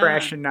and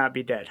crash and not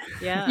be dead.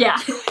 Yeah,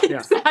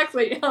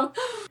 exactly.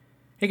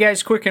 Hey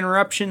guys, quick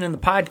interruption in the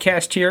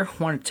podcast here.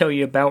 I want to tell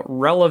you about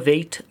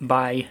Relevate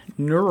by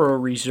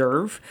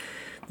NeuroReserve.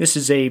 This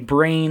is a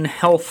brain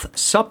health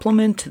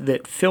supplement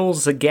that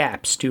fills the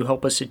gaps to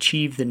help us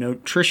achieve the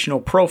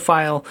nutritional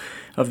profile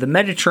of the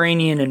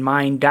Mediterranean and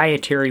mind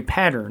dietary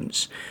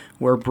patterns,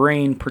 where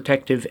brain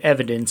protective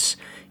evidence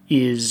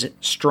is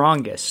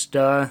strongest.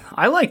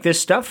 I like this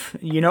stuff.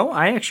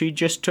 I actually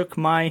just took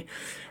my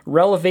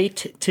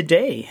Relevate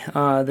today.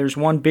 There's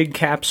one big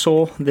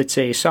capsule that's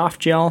a soft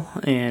gel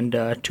and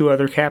 2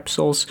 other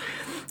capsules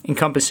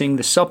encompassing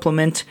the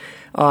supplement.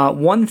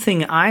 One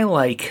thing I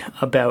like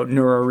about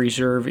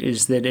NeuroReserve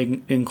is that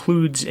it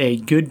includes a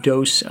good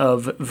dose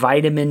of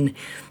vitamin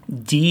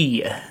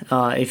D.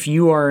 If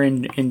you are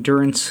an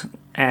endurance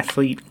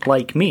athlete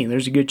like me,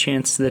 there's a good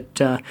chance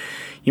that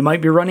you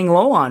might be running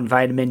low on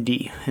vitamin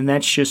D, and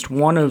that's just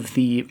one of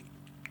the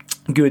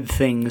good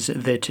things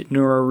that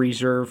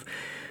NeuroReserve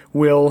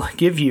will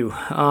give you.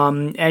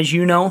 As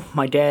you know,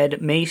 my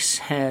dad, Mace,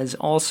 has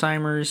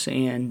Alzheimer's,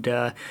 and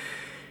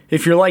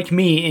if you're like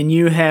me and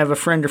you have a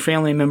friend or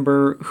family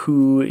member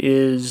who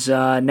is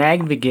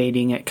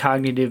navigating at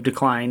cognitive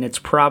decline, it's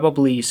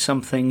probably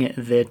something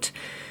that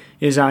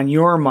is on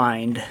your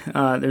mind.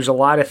 There's a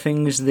lot of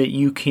things that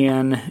you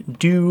can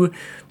do.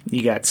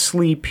 You got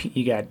sleep,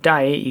 you got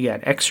diet, you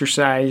got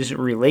exercise,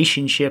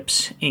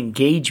 relationships,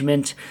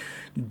 engagement,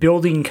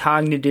 building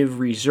cognitive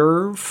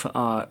reserve,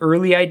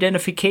 early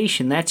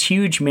identification. That's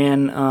huge,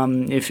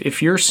 man.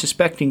 If you're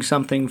suspecting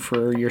something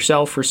for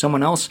yourself or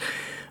someone else,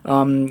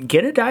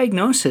 get a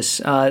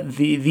diagnosis.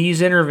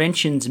 These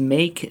interventions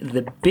make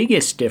the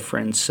biggest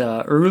difference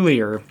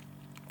earlier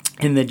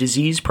in the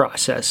disease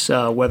process,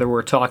 whether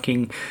we're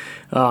talking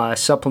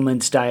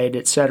supplements, diet,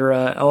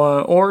 etc.,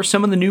 or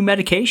some of the new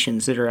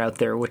medications that are out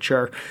there, which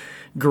are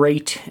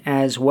great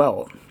as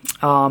well.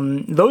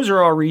 Those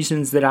are all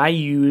reasons that I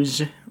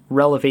use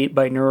Relevate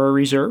by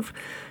NeuroReserve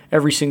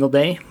every single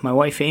day. My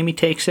wife Amy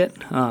takes it.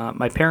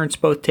 My parents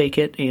both take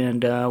it,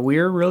 and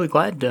we're really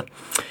glad to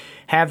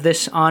have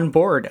this on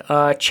board.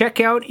 Check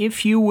out,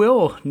 if you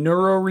will,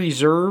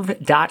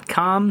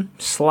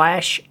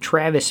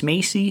 neuroreserve.com/Travis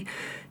Macy.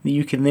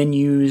 You can then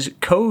use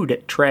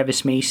code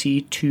Travis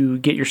Macy to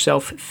get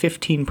yourself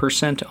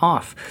 15%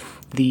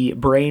 off the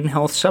brain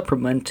health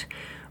supplement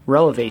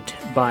Relevate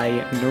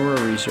by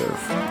NeuroReserve.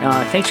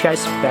 Thanks,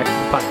 guys. Back to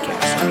the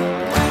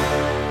podcast.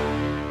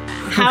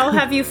 How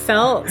have you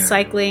felt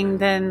cycling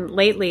then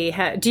lately?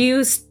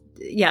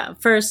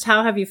 First,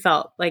 how have you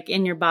felt like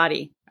in your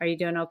body? Are you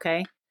doing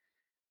okay?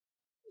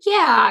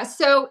 Yeah,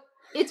 so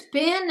it's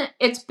been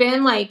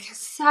like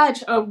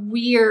such a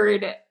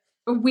weird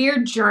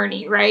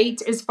journey, right?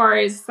 As far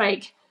as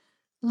like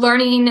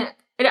learning,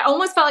 it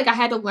almost felt like I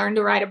had to learn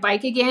to ride a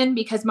bike again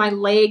because my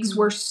legs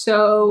were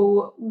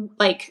so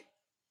like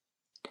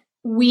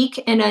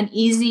weak and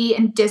uneasy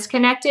and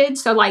disconnected.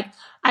 So like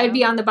I'd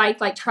be on the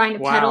bike like trying to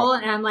pedal,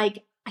 and I'm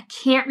like, I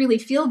can't really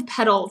feel the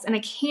pedals, and I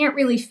can't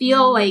really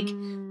feel like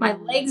my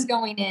legs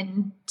going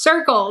in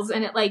circles,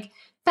 and it like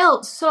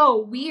felt so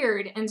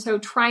weird. And so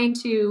trying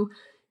to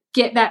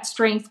get that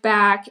strength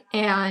back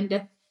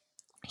and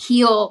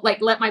heal,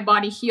 like let my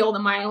body heal the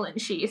myelin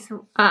sheath.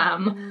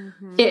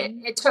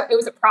 It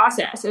was a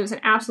process. It was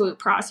an absolute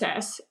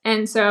process.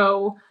 And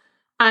so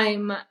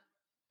I'm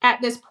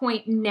at this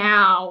point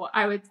now,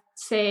 I would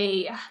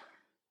say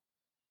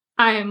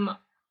I'm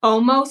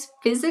almost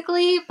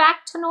physically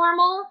back to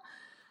normal.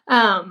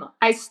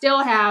 I still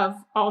have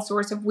all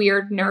sorts of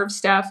weird nerve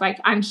stuff. Like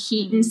I'm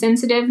heat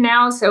insensitive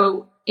now.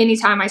 So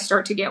anytime I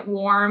start to get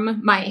warm,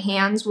 my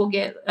hands will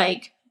get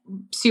like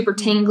super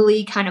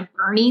tingly, kind of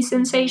burny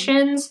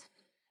sensations.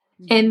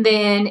 And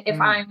then if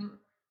I'm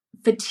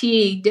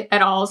fatigued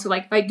at all. So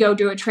like if I go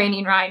do a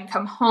training ride and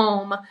come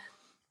home,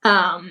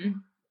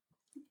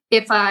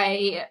 if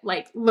I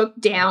like look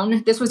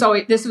down, this was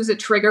a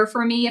trigger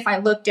for me. If I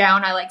look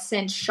down, I like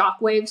send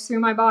shockwaves through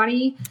my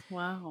body.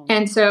 Wow.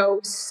 And so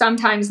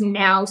sometimes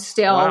now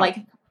still, like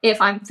if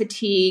I'm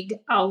fatigued,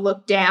 I'll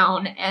look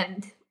down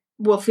and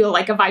will feel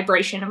like a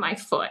vibration in my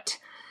foot.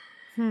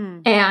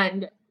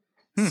 And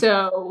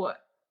so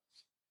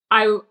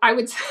I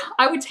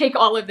would take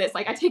all of this.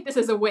 Like I take this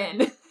as a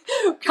win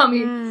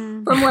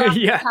coming from where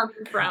I'm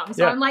coming from.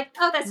 So I'm like,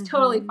 oh, that's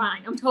totally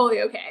fine. I'm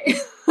totally okay.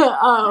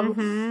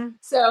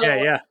 So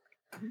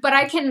but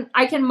I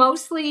can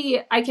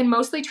mostly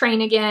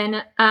train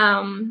again.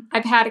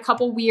 I've had a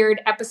couple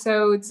weird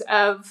episodes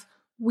of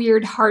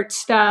weird heart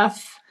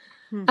stuff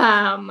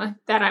that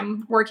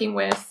I'm working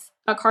with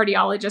a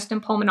cardiologist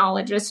and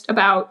pulmonologist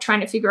about, trying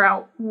to figure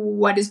out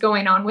what is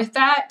going on with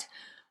that.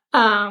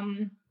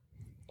 And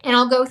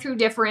I'll go through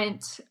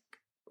different,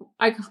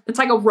 it's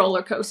like a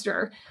roller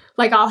coaster.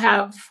 Like I'll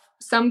have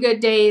some good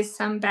days,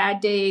 some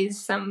bad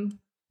days, some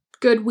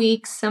good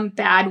weeks, some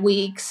bad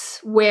weeks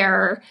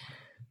where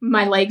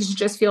my legs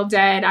just feel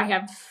dead. I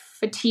have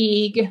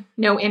fatigue,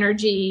 no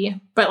energy.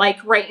 But like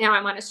right now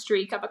I'm on a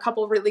streak of a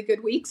couple really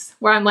good weeks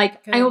where I'm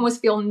like, I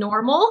almost feel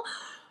normal.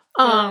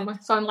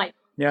 So I'm like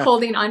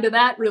holding onto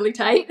that really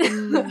tight.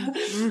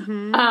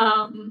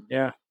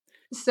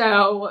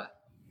 So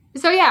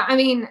yeah, I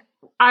mean,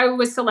 I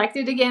was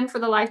selected again for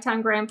the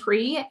Lifetime Grand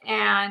Prix,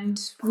 and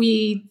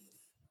we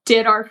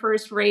did our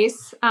first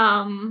race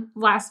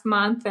last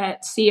month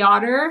at Sea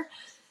Otter,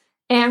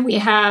 and we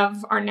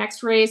have our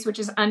next race, which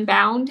is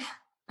Unbound,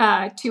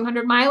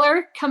 200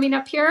 miler coming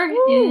up here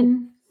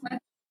in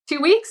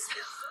 2 weeks.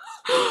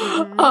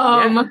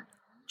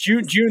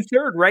 June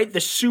 3rd, right?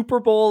 The Super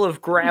Bowl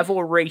of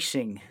gravel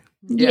racing.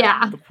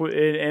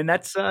 And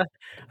that's,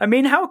 I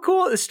mean, how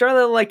cool is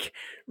Starla, like,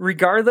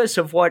 regardless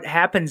of what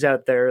happens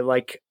out there,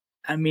 like,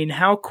 I mean,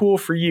 how cool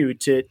for you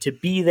to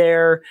be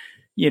there,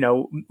 you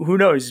know, who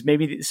knows,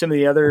 maybe some of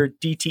the other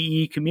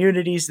DTE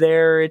communities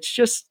there. It's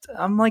just,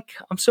 I'm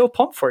so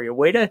pumped for you.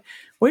 Way to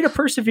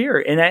persevere.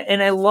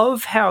 And I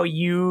love how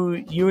you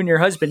and your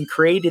husband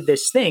created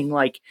this thing,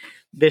 like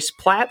this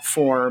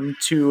platform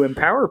to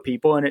empower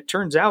people. And it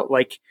turns out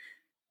like,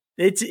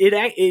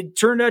 it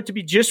turned out to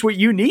be just what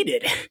you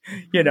needed,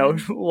 you know,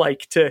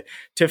 like to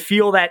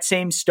feel that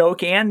same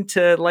stoke and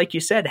to, like you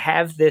said,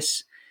 have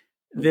this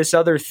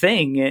other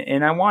thing.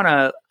 And I want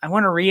to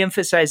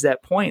reemphasize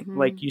that point.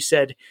 Like you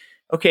said,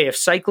 okay, if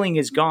cycling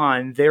is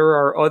gone, there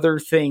are other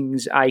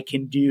things I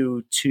can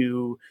do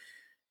to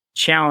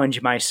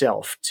challenge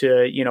myself,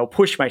 to, you know,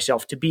 push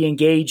myself, to be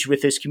engaged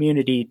with this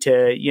community,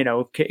 to, you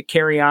know,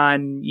 carry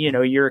on, you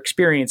know, your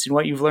experience and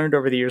what you've learned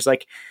over the years.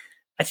 Like,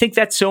 I think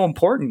that's so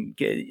important.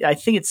 I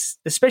think it's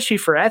especially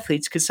for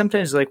athletes, because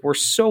sometimes like we're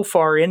so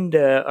far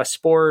into a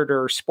sport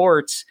or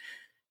sports,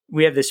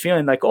 we have this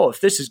feeling like, oh,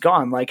 if this is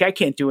gone, like I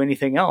can't do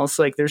anything else.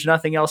 Like there's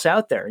nothing else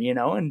out there, you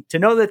know, and to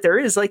know that there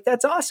is, like,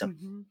 that's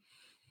awesome.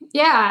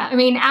 Yeah, I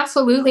mean,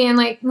 absolutely. And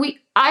like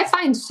I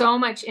find so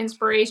much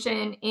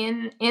inspiration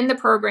in the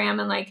program.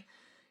 And like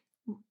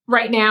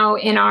right now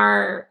in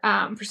our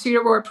Pursuit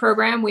Award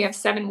program, we have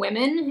 7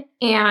 women,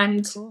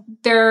 and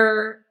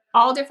they're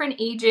all different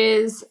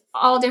ages,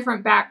 all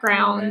different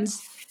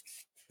backgrounds.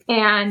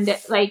 And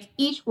like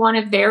each one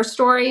of their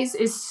stories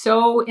is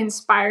so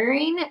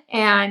inspiring,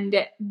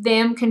 and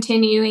them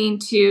continuing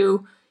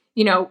to,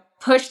 you know,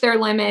 push their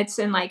limits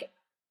and like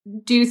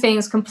do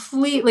things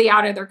completely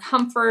out of their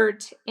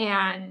comfort.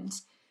 And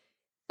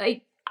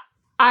like,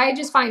 I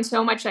just find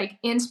so much like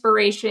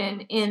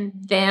inspiration in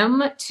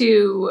them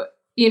to,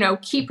 you know,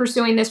 keep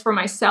pursuing this for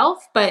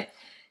myself, but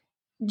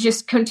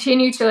just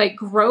continue to like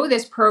grow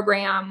this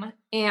program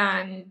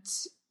and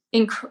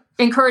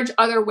encourage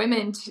other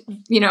women to,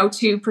 you know,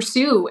 to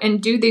pursue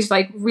and do these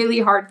like really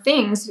hard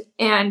things.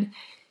 And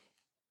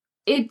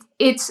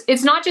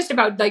it's not just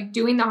about like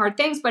doing the hard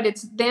things, but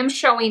it's them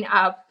showing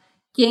up,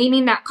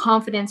 gaining that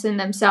confidence in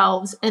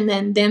themselves, and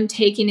then them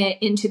taking it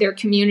into their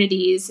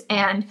communities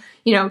and,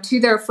 you know, to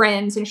their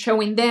friends, and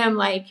showing them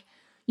like,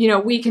 you know,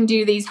 we can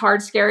do these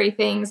hard, scary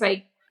things.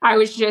 Like I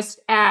was just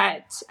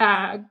at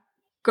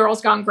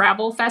Girls Gone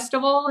Gravel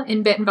Festival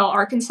in Bentonville,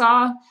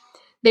 Arkansas.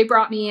 They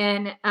brought me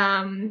in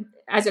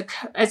as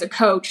a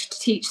coach to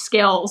teach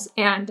skills,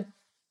 and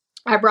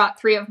I brought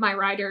 3 of my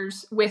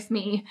riders with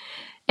me,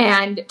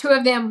 and 2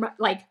 of them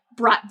like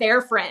brought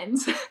their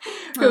friends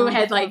who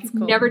had like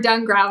never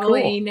done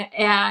graveling,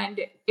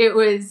 and it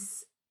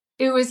was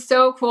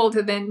so cool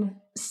to then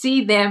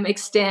see them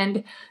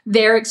extend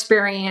their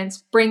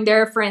experience, bring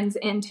their friends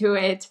into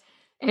it,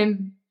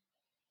 and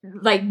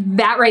like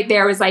that right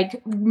there was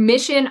like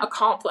mission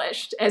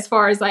accomplished. As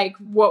far as like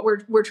what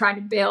we're trying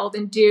to build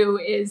and do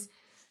is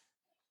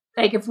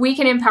like, if we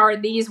can empower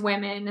these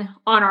women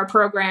on our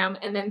program,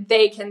 and then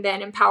they can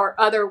then empower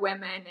other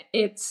women,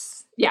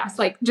 it's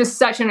like just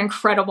such an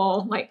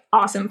incredible, like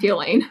awesome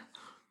feeling.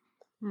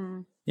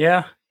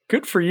 Yeah.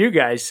 Good for you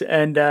guys.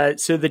 And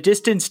so the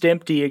Distance to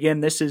Empty,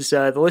 again, this is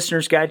the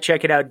listener's guide.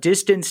 Check it out,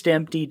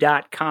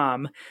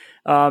 distancetoempty.com.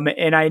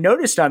 And I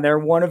noticed on there,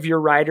 one of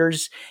your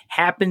riders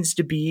happens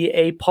to be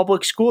a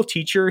public school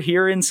teacher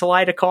here in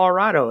Salida,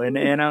 Colorado.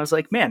 And I was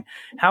like, man,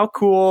 how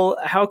cool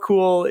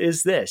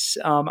is this?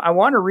 I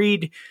want to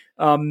read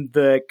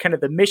the kind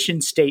of the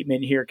mission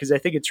statement here, because I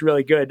think it's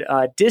really good.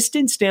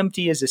 Distance to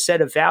empty is a set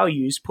of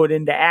values put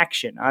into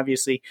action.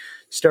 Obviously,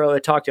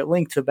 Starla talked at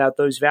length about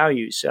those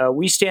values.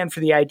 We stand for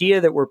the idea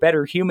that we're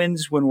better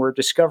humans when we're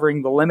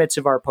discovering the limits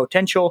of our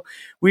potential.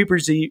 We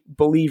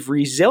believe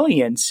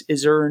resilience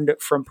is earned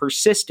from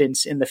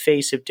persistence in the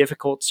face of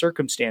difficult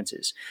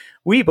circumstances.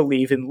 We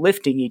believe in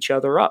lifting each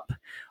other up.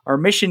 Our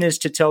mission is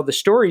to tell the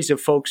stories of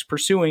folks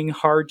pursuing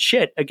hard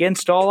shit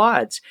against all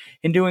odds,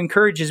 and to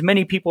encourage as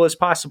many people as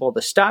possible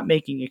to stop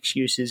making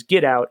excuses,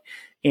 get out,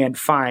 and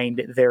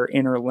find their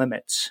inner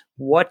limits.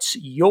 What's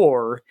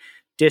your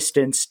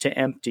distance to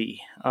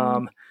empty?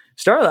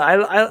 Starla,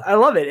 I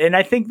love it. And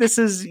I think this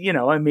is,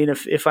 I mean,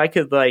 if I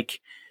could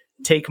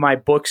take my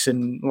books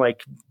and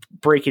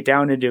break it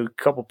down into a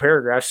couple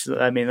paragraphs,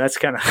 I mean, that's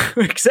kind of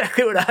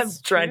exactly what I'm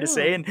trying to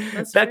say. And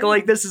That's Becca,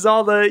 true. this is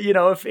all the,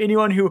 if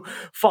anyone who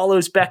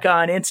follows Becca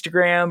on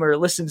Instagram or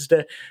listens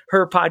to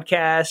her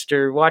podcast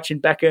or watching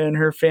Becca and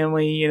her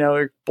family,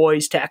 her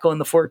boys tackling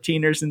the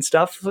 14ers and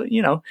stuff,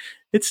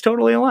 it's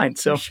totally aligned.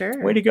 So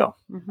way to go.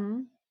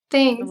 Mm-hmm.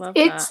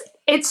 Thanks.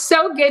 It's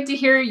so good to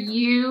hear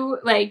you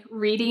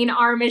reading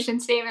our mission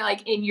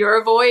statement in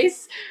your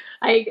voice.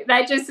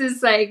 That just is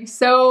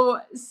so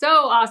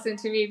awesome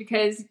to me,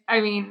 because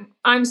I mean,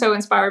 I'm so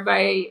inspired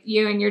by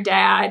you and your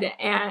dad.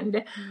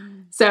 And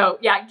so,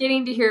 yeah,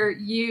 getting to hear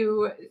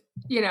you,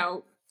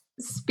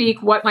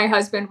 speak what my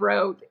husband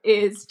wrote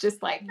is just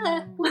I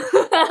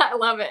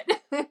love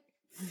it.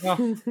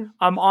 Well,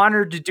 I'm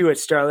honored to do it,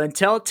 Starla. And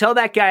tell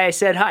that guy I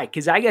said hi,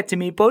 because I got to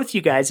meet both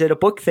you guys at a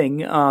book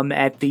thing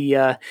at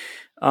the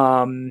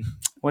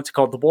what's it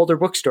called, the Boulder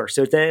Bookstore.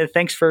 So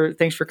thanks for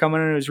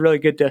coming in. It was really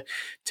good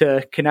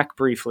to connect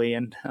briefly.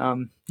 And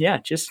I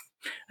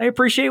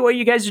appreciate what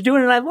you guys are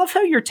doing. And I love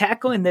how you're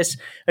tackling this.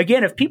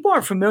 Again, if people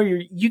aren't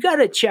familiar, you got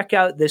to check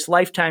out this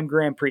Lifetime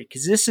Grand Prix,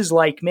 because this is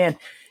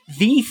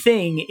the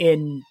thing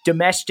in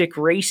domestic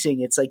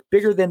racing. It's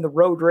bigger than the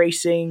road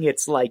racing.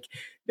 It's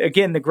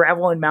again, the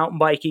gravel and mountain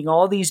biking,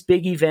 all these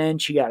big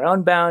events. You got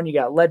Unbound, you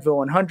got Leadville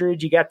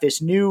 100, you got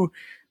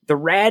the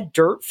Rad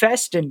Dirt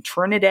Fest in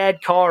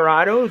Trinidad,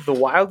 Colorado, the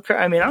wild card.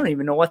 I mean, I don't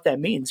even know what that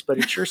means, but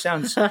it sure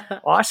sounds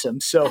awesome.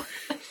 So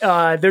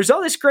there's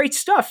all this great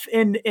stuff.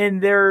 And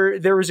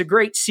there was a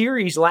great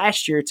series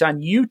last year. It's on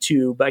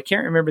YouTube. I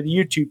can't remember the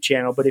YouTube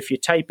channel, but if you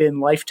type in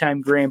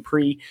Lifetime Grand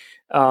Prix,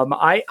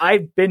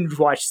 I binge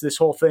watched this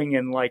whole thing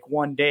in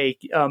one day.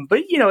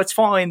 But it's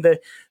following the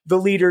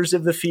leaders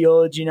of the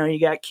field. You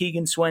got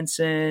Keegan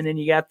Swenson, and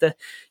you got the,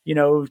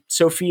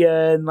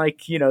 Sophia, and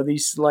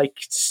these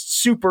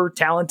super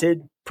talented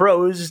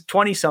pros,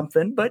 20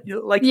 something, but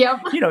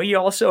you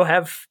also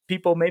have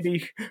people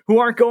maybe who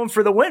aren't going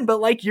for the win,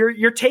 but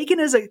you're taking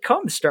as it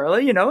comes,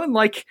 Starla,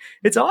 and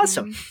it's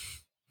awesome.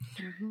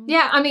 Mm-hmm.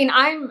 Yeah. I mean,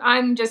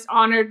 I'm just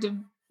honored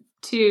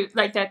to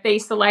that they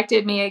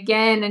selected me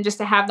again, and just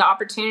to have the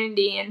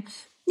opportunity. And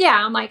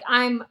yeah,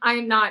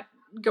 I'm not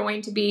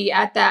going to be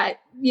at that,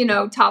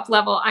 top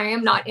level. I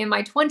am not in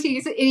my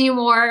 20s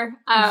anymore.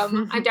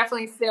 I'm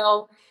definitely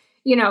still,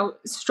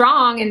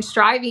 strong and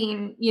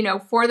striving,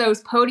 for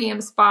those podium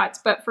spots.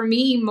 But for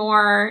me,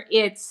 more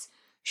it's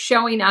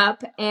showing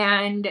up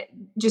and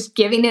just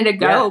giving it a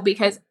go,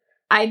 because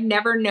I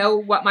never know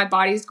what my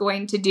body's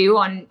going to do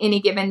on any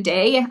given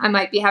day. I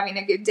might be having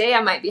a good day.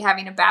 I might be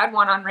having a bad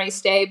one on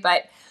race day,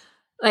 but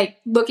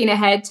looking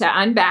ahead to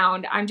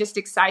Unbound, I'm just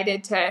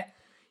excited to,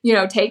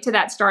 take to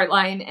that start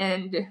line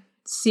and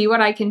see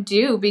what I can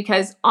do,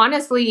 because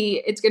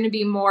honestly, it's going to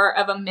be more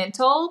of a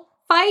mental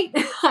fight,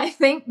 I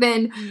think,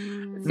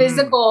 than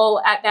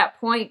physical at that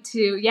point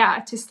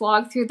to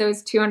slog through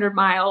those 200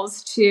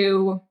 miles,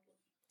 to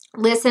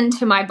listen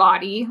to my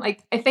body.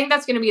 I think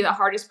that's going to be the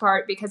hardest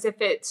part, because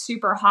if it's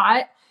super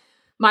hot,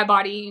 my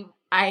body,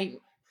 I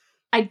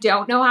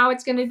don't know how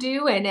it's going to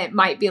do. And it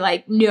might be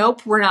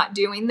nope, we're not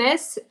doing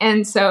this.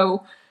 And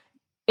so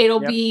it'll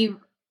be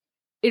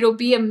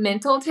a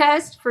mental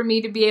test for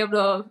me to be able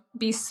to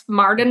be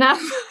smart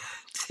enough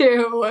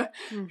to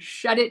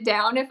shut it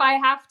down if I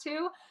have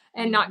to,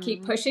 and not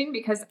keep pushing,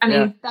 because I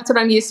mean, that's what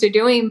I'm used to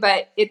doing.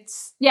 But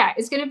it's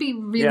going to be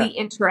really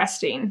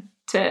interesting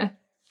to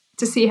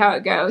see how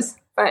it goes.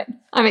 But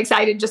I'm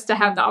excited just to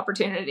have the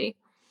opportunity.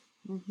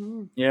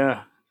 Mm-hmm.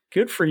 Yeah.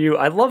 Good for you.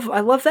 I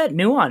love that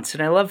nuance.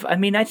 And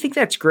I think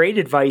that's great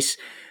advice,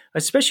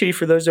 especially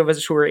for those of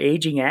us who are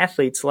aging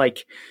athletes.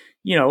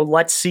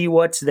 Let's see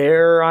what's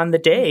there on the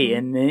day.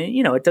 And,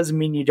 it doesn't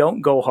mean you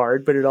don't go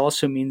hard, but it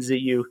also means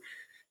that you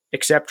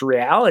accept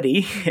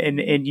reality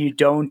and you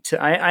don't.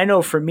 I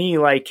know for me,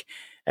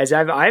 as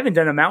I haven't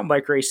done a mountain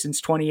bike race since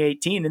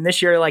 2018, and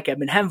this year, I've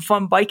been having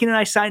fun biking, and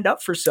I signed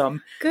up for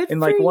some. Good and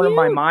for one you, of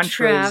my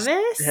mantras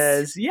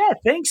Travis.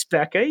 thanks,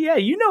 Becca. Yeah,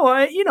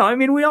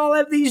 we all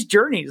have these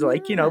journeys.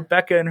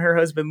 Becca and her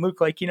husband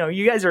Luke.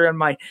 You guys are on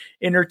my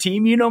inner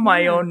team.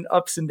 My own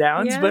ups and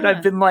downs, but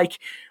I've been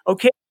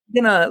okay.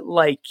 gonna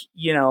like,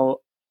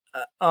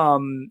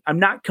 I'm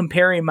not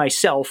comparing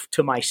myself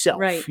to myself,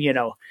 Right.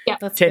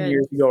 10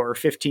 years ago or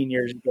 15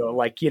 years ago.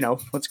 Like,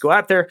 let's go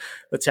out there,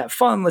 let's have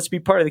fun, let's be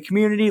part of the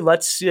community.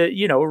 Let's,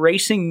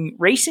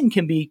 racing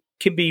can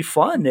be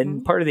fun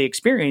and part of the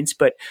experience.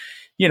 But,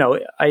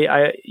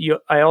 I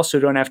also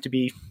don't have to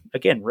be,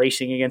 again,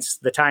 racing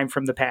against the time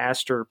from the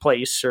past or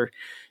place, or,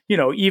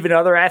 even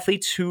other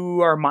athletes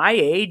who are my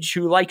age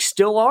who like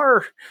still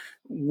are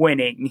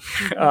winning.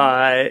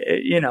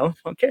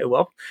 Okay,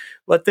 well,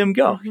 let them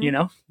go.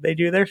 They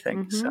do their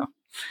thing. So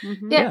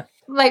yeah,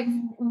 like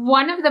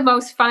one of the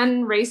most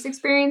fun race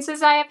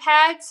experiences I have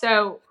had.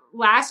 So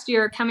last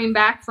year, coming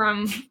back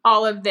from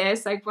all of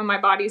this, like when my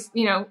body's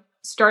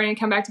starting to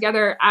come back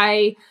together,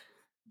 I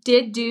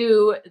did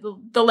do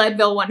the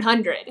Leadville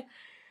 100,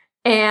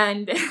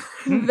 and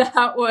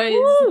that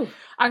was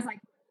I was like,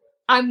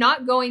 I'm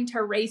not going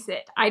to race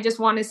it. I just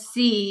want to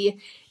see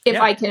if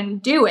I can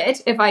do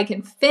it, if I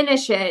can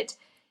finish it,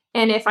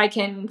 and if I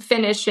can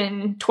finish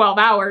in 12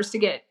 hours to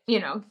get,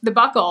 the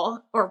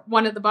buckle or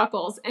one of the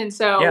buckles. And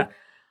so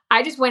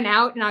I just went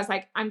out and I was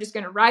like, I'm just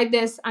going to ride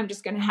this. I'm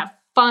just going to have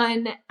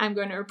fun. I'm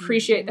going to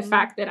appreciate the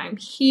fact that I'm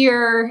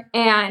here.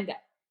 And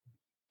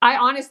I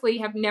honestly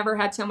have never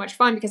had so much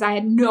fun because I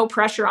had no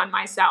pressure on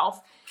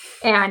myself.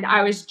 And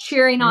I was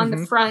cheering on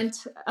the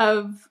front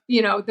of,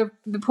 the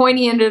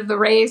pointy end of the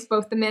race,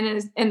 both the men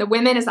and the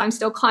women, as I'm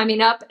still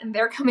climbing up and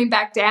they're coming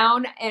back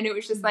down. And it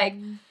was just like,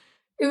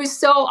 it was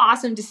so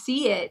awesome to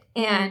see it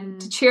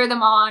and to cheer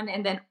them on.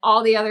 And then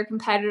all the other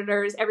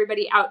competitors,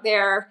 everybody out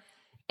there.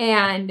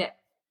 And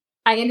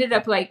I ended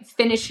up like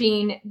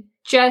finishing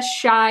just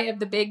shy of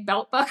the big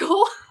belt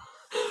buckle,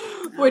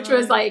 which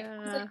was like,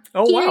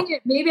 wow.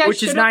 Maybe I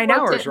which is 9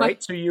 hours,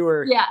 right? So you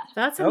were,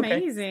 that's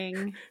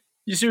amazing.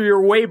 So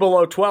you're way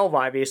below 12,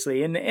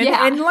 obviously. And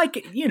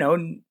like,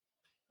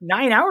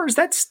 9 hours,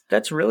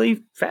 that's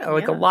really fast.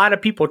 Like a lot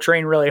of people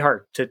train really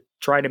hard to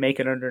try to make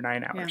it under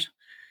 9 hours.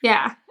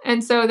 Yeah.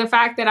 And so the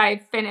fact that I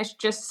finished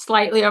just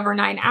slightly over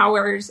 9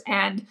 hours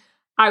and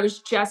I was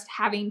just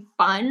having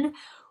fun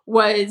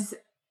was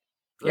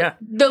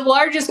the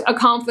largest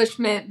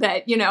accomplishment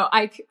that,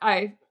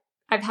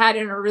 I've had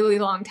in a really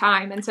long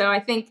time. And so I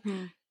think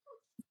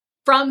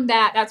from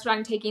that's what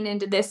I'm taking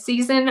into this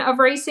season of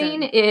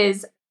racing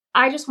is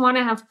I just want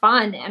to have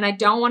fun and I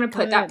don't want to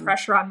put that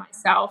pressure on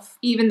myself,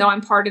 even though I'm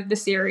part of the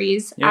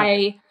series.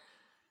 Yeah.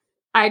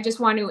 I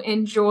just want to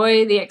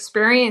enjoy the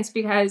experience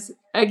because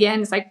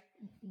again, it's like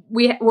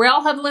we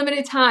all have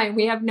limited time.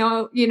 We have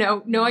no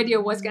idea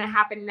what's going to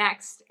happen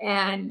next.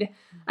 And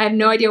I have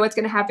no idea what's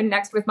going to happen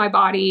next with my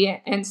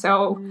body. And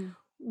so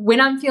when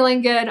I'm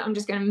feeling good, I'm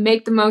just going to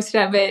make the most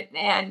of it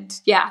and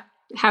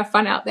have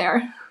fun out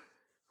there.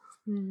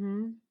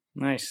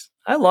 Nice.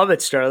 I love it,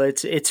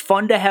 Starla. It's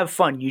fun to have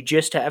fun. You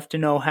just have to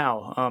know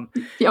how.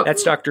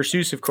 That's Dr.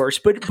 Seuss, of course,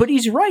 but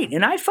he's right.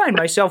 And I find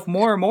myself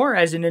more and more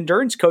as an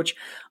endurance coach,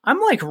 I'm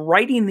like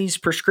writing these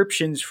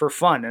prescriptions for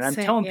fun. And I'm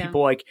telling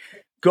people like,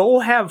 go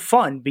have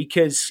fun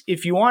because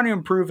if you want to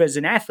improve as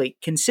an athlete,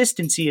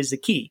 consistency is the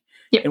key.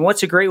 Yep. And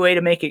what's a great way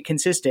to make it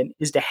consistent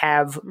is to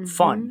have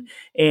fun.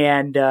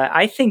 And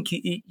I think,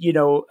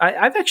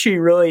 I've actually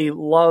really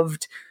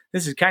loved,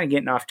 this is kind of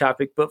getting off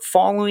topic, but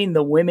following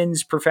the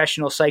women's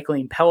professional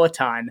cycling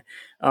peloton,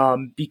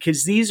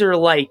 because these are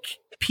like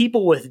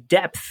people with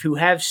depth who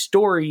have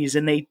stories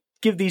and they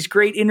give these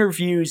great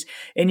interviews.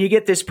 And you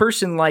get this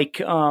person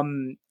like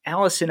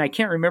Allison, I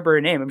can't remember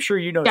her name. I'm sure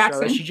you know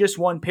Charlotte. She just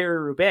won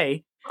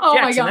Paris-Roubaix. Oh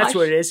Jackson, my gosh. That's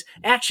what it is.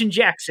 Action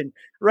Jackson,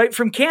 right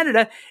from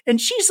Canada. And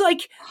she's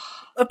like,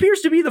 appears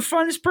to be the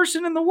funnest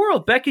person in the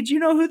world. Becca, do you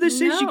know who this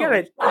is? You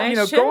gotta,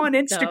 go on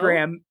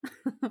Instagram.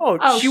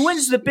 She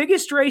wins the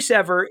biggest race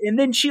ever, and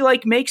then she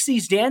like makes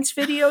these dance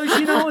videos,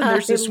 and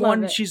there's this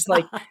one. She's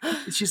like,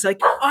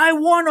 I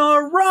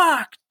wanna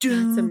rock.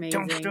 That's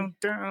amazing. Dun,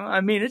 dun. I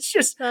mean, it's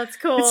just that's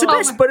cool. It's the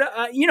best. But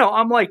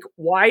I'm like,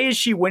 why is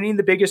she winning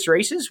the biggest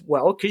races?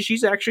 Well, because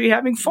she's actually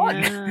having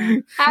fun. Yeah.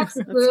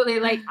 Absolutely.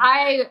 Like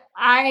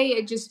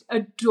I just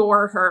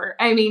adore her.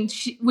 I mean,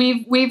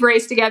 we've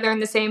raced together in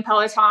the same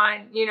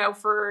peloton,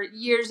 for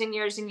years and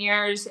years and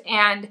years.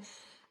 And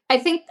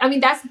that's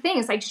the thing.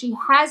 It's like she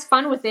has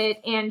fun with it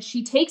and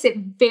she takes it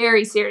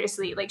very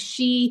seriously. Like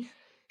she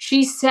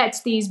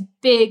sets these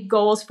big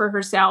goals for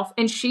herself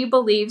and she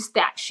believes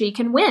that she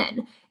can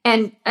win.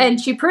 And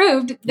she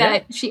proved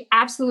that she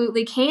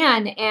absolutely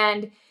can.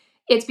 And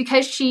it's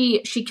because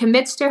she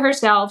commits to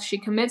herself. She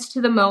commits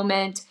to the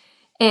moment.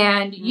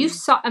 And you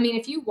saw,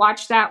 if you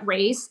watch that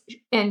race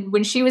and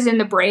when she was in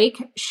the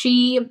break,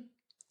 she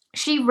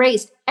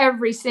raced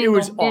every single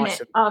minute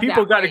awesome. of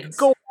People that got to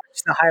go watch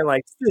the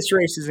highlights. This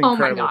race is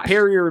incredible. Oh my gosh.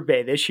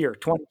 Paris-Roubaix this year,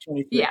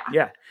 2023.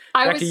 Yeah.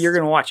 Becca, you're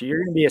going to watch it. You're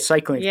going to be a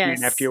cycling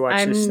fan after you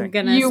watch this thing. I'm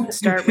going to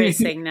start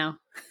racing now.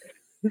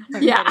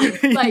 Yeah.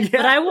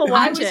 But I will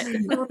watch it.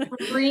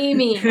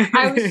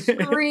 I was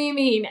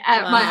screaming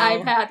at my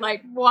iPad,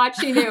 like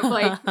watching it,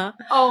 like,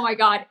 oh my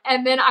God.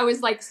 And then I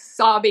was like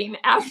sobbing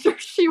after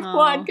she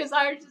won because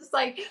I was just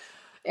like,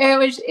 it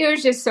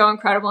was just so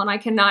incredible. And I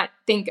cannot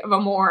think of a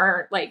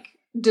more like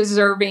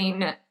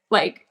deserving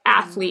like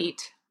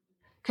athlete.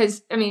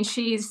 Cause I mean,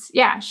 she's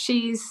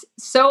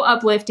so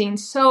uplifting,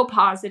 so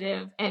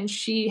positive, and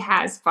she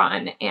has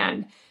fun,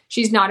 and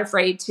she's not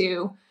afraid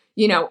to,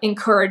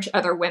 encourage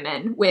other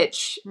women,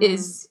 which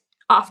is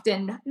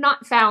often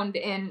not found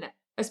in,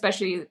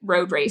 especially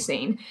road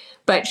racing,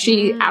 but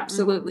she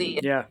absolutely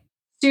is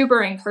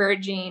super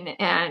encouraging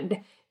and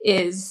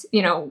is,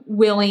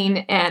 willing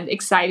and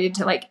excited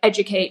to like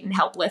educate and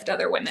help lift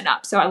other women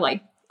up. So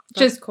I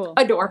just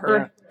adore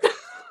her. Yeah.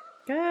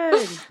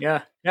 Good.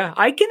 Yeah.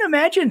 I can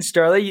imagine,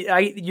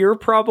 Starla, you're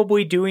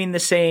probably doing the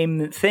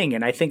same thing.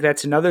 And I think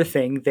that's another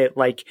thing that,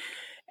 like,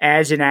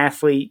 as an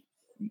athlete,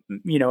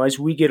 as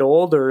we get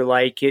older,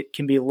 like, it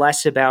can be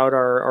less about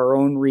our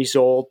own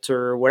result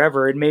or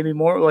whatever, and maybe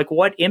more like,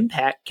 what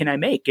impact can I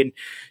make? And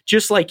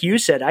just like you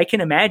said, I can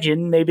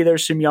imagine maybe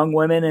there's some young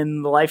women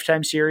in the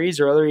Lifetime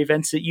Series or other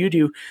events that you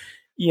do,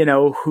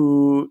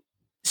 who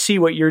see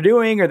what you're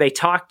doing, or they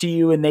talk to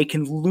you and they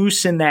can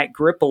loosen that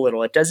grip a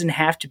little. It doesn't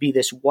have to be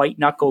this white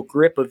knuckle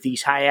grip of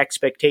these high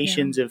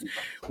expectations of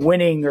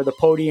winning or the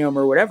podium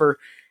or whatever.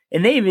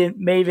 And they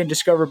may even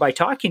discover by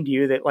talking to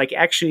you that, like,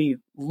 actually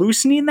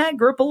loosening that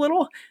grip a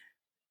little,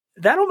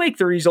 that'll make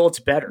the results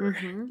better.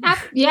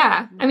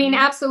 Yeah. I mean,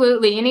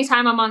 absolutely.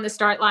 Anytime I'm on the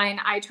start line,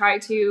 I try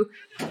to,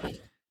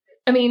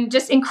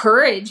 just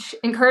encourage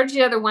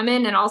the other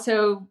women, and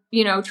also,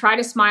 try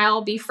to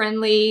smile, be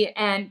friendly,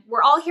 and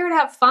we're all here to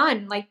have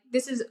fun. Like,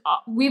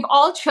 we've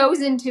all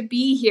chosen to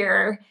be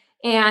here,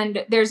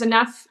 and there's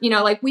enough,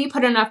 we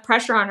put enough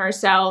pressure on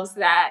ourselves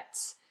that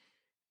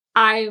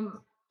I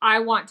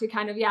want to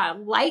kind of,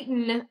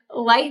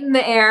 lighten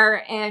the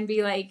air and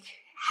be like,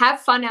 have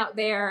fun out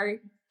there,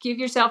 give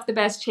yourself the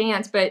best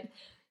chance, but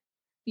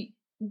you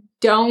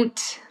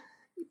don't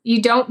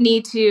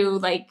need to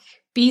like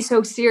be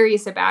so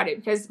serious about it,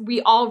 because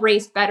we all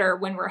race better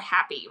when we're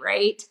happy,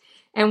 right?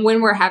 And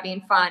when we're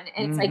having fun.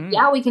 And it's like,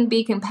 we can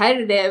be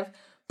competitive,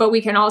 but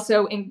we can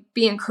also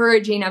be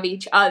encouraging of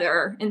each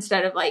other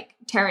instead of like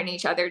tearing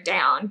each other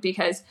down,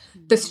 because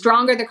the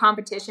stronger the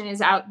competition is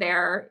out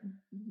there,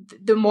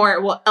 the more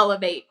it will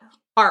elevate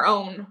our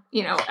own,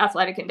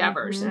 athletic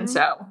endeavors. And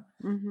so,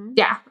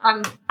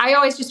 I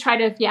always just try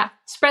to,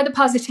 spread the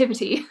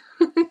positivity.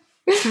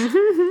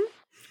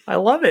 I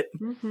love it.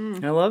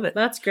 I love it.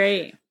 That's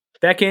great.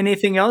 Becca,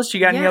 anything else? You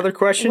got any other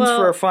questions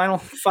for our final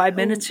 5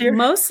 minutes here?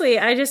 Mostly,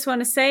 I just want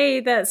to say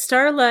that,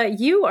 Starla,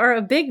 you are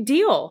a big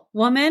deal,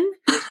 woman.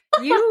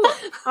 You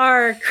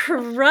are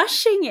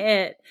crushing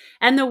it.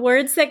 And the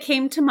words that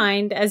came to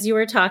mind as you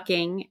were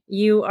talking,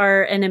 you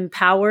are an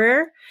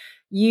empowerer.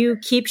 You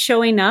keep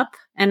showing up.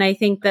 And I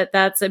think that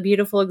that's a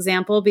beautiful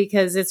example,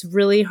 because it's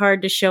really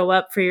hard to show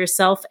up for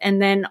yourself and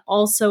then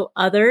also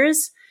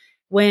others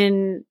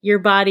when your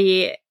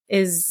body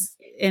is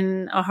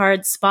in a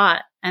hard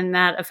spot, and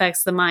that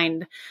affects the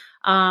mind.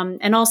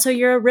 And also,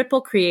 you're a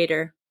ripple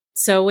creator.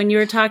 So when you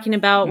were talking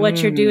about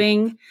what you're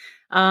doing,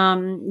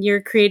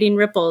 you're creating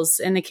ripples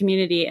in the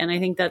community. And I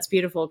think that's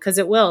beautiful, because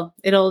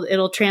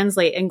it'll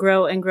translate and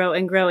grow and grow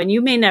and grow. And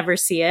you may never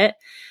see it,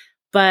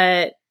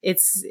 but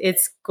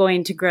it's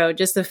going to grow.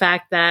 Just the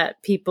fact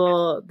that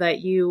people that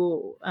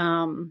you,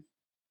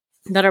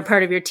 that are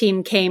part of your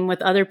team came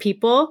with other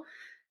people,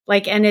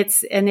 like, and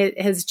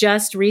it has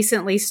just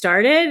recently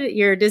started.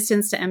 Your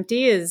distance to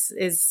empty is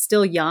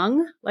still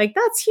young. Like,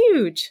 that's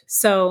huge.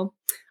 So,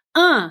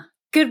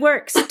 good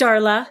work,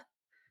 Starla.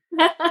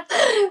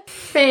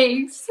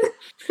 Thanks.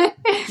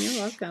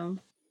 You're welcome.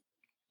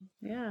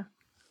 Yeah.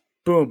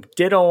 Boom.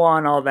 Ditto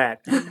on all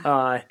that.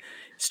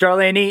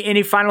 Starla,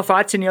 any final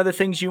thoughts? Any other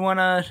things you want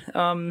to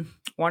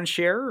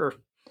share? Or?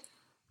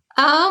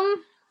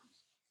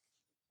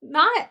 Not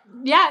that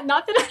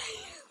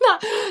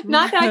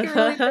I can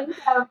really think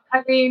of.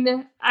 I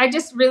mean, I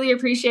just really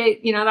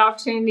appreciate, the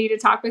opportunity to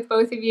talk with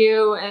both of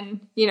you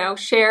and,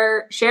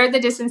 share the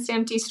distance to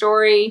empty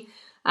story.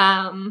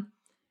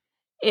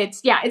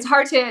 It's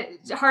hard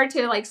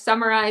to like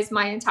summarize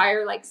my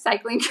entire like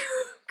cycling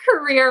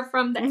career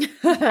from the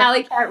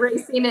alley cat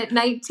racing at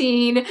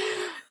 19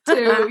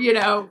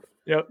 to,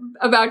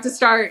 about to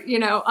start,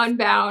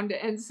 Unbound.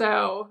 And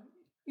so,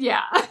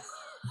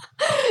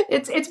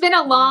 it's been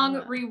a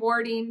long,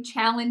 rewarding,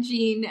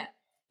 challenging,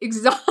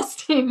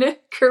 exhausting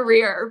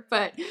career,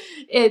 but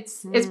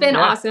it's been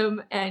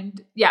awesome.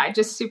 And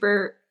just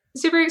super,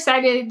 super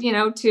excited,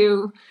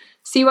 to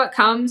see what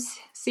comes,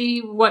 see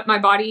what my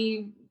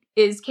body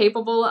is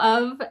capable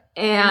of,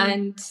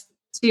 and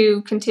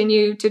to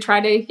continue to try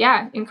to,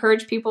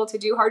 encourage people to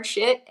do hard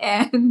shit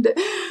and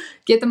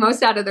get the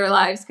most out of their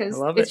lives, because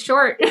it's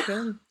short.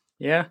 Good.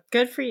 Yeah.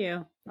 Good for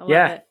you. I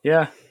love it.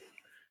 Yeah.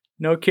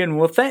 No kidding.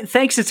 Well,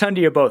 thanks a ton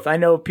to you both. I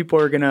know people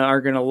are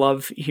gonna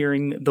love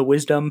hearing the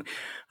wisdom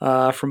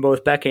from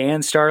both Becca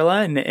and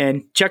Starla,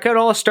 and check out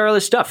all of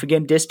Starla's stuff.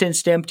 Again,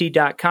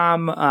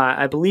 distancetoempty.com.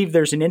 I believe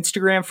there's an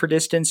Instagram for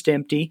Distance to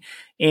Empty,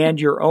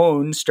 and your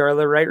own,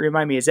 Starla, right?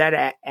 Remind me, is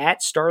that at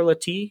Starla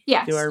T?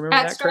 Yes, do I remember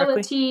at that Starla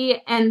correctly?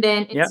 T, and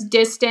then it's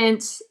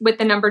distance with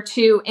the number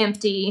 2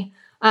 empty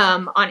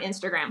on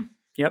Instagram.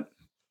 Yep.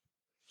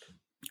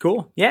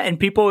 Cool. Yeah. And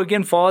people,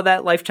 again, follow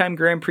that Lifetime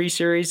Grand Prix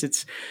series.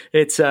 It's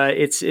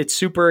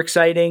super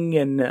exciting.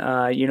 And,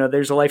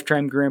 there's a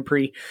Lifetime Grand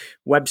Prix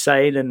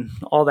website and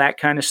all that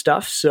kind of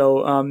stuff.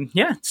 So,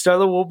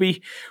 Starla,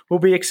 we'll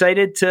be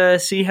excited to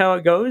see how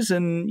it goes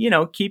and,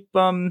 keep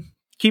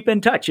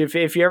in touch.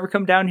 If you ever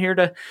come down here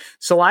to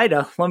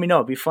Salida, let me know.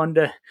 It'd be fun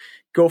to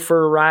go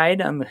for a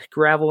ride on the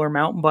gravel or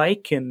mountain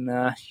bike. And,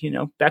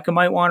 Becca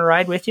might want to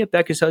ride with you.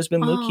 Becca's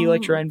husband, Luke, he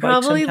likes riding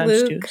bikes sometimes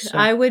Luke. too. So.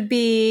 I would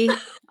be,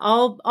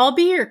 I'll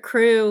be your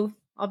crew.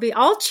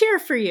 I'll cheer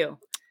for you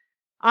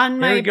on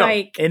my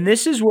bike. And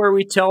this is where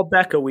we tell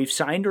Becca we've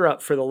signed her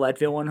up for the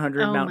Leadville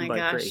 100 mountain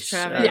bike race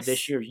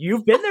this year.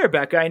 You've been there,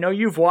 Becca. I know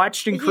you've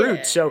watched and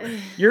crewed, so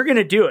you're going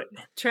to do it.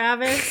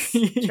 Travis.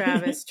 You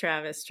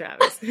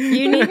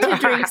need to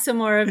drink some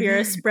more of your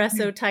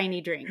espresso tiny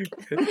drink.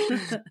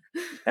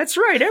 That's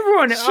right.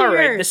 Everyone. Cheers. All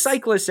right. The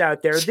cyclists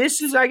out there.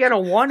 I got a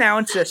 1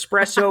 ounce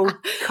espresso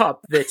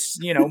cup that's,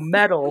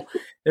 metal.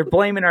 They're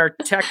blaming our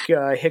tech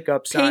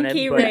hiccups on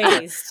it. But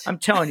I'm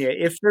telling you,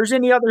 if there's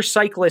any other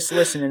cyclists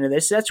listening to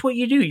this, that's what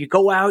you do. You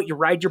go out, you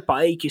ride your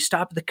bike, you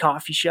stop at the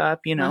coffee shop,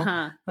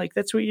 like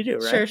that's what you do,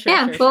 right?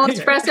 Sure, little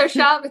espresso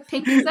shot with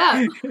pinkies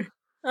up.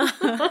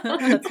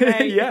 That's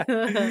right. Yeah.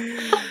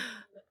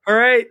 All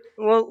right.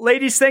 Well,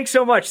 ladies, thanks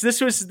so much. This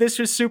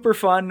was super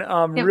fun.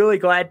 Really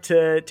glad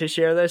to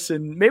share this,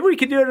 and maybe we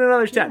could do it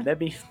another time. That'd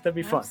be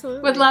fun.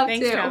 Absolutely. Would love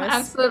Thanks, to. Travis.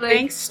 Absolutely.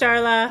 Thanks,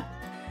 Starla.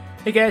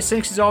 Hey guys,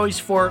 thanks as always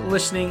for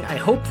listening. I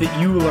hope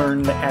that you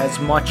learned as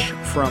much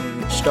from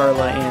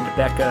Starla and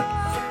Becca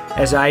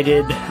as I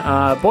did.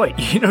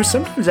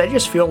 Sometimes I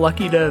just feel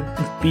lucky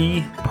to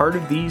be part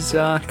of these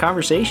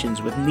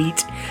conversations with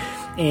neat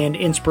and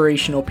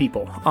inspirational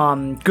people.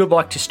 Good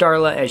luck to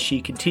Starla as she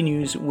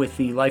continues with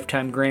the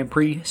Lifetime Grand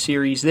Prix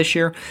series this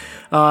year.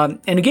 And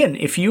again,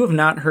 if you have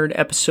not heard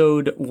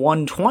episode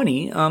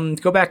 120,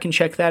 go back and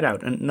check that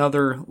out.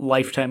 Another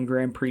Lifetime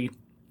Grand Prix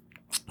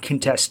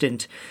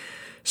contestant,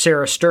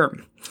 Sarah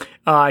Sturm.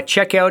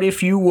 Check out,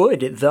 if you would,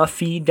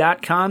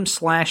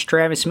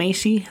 thefeed.com/Travis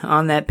Macy.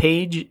 On that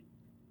page,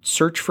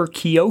 search for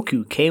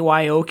Kyoku,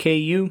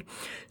 Kyoku,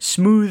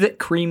 smooth,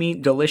 creamy,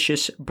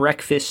 delicious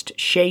breakfast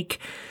shake.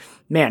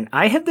 Man,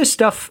 I have this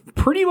stuff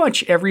pretty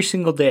much every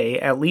single day,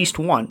 at least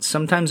once.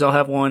 Sometimes I'll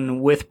have one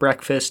with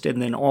breakfast and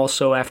then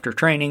also after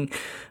training.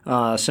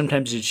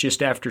 Sometimes it's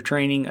just after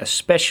training,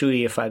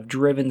 especially if I've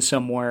driven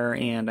somewhere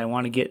and I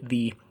want to get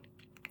the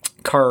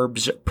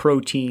carbs,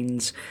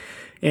 proteins,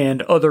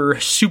 and other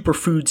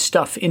superfood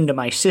stuff into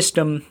my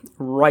system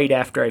right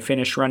after I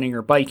finish running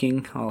or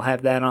biking. I'll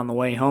have that on the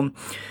way home.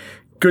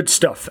 Good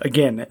stuff.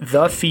 Again,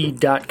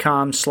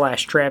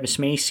 thefeed.com/Travis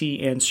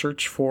Macy and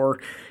search for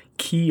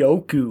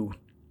Kyoku.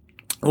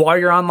 While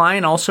you're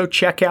online, also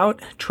check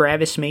out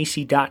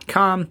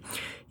travismacy.com.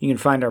 You can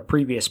find our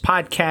previous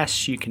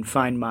podcasts. You can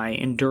find my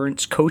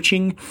endurance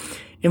coaching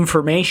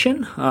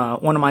information.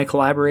 One of my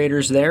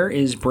collaborators there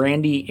is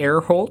Brandy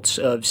Ehrholtz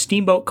of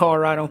Steamboat,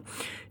 Colorado.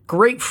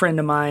 Great friend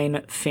of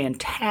mine,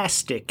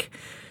 fantastic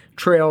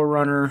trail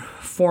runner,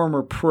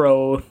 former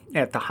pro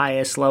at the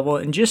highest level,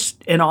 and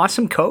just an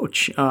awesome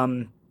coach.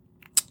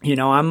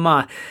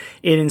 It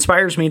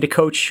inspires me to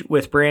coach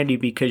with Brandy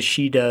because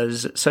she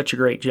does such a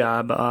great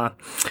job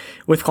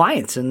with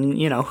clients, and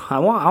I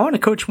want to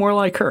coach more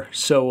like her.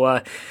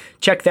 So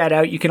check that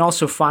out. You can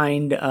also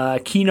find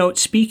keynote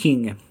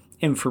speaking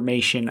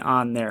information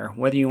on there,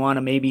 whether you want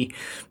to maybe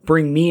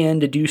bring me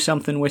in to do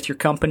something with your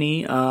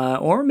company,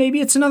 or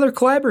maybe it's another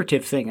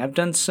collaborative thing. I've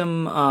done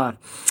some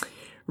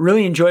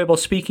really enjoyable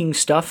speaking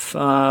stuff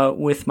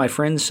with my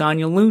friend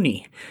Sonia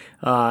Looney.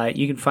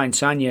 You can find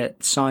Sonia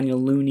at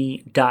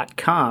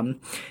sonialooney.com.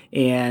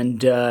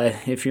 And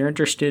if you're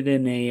interested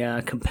in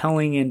a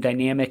compelling and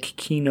dynamic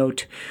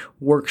keynote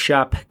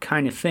workshop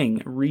kind of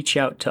thing, reach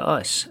out to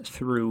us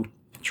through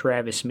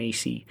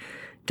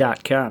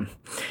travismacy.com.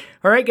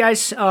 All right,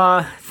 guys.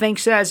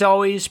 Thanks as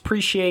always.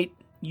 Appreciate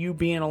you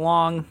being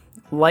along.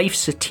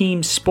 Life's a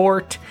team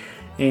sport,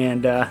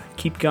 and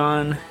keep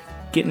going,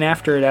 getting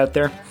after it out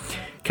there.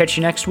 Catch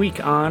you next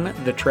week on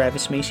The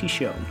Travis Macy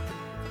Show.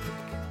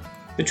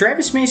 The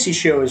Travis Macy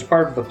Show is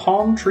part of the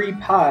Palm Tree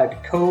Pod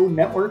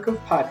Co-network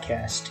of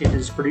podcasts. It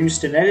is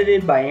produced and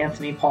edited by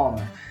Anthony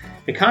Palmer.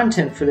 The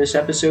content for this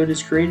episode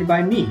is created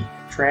by me,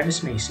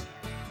 Travis Macy.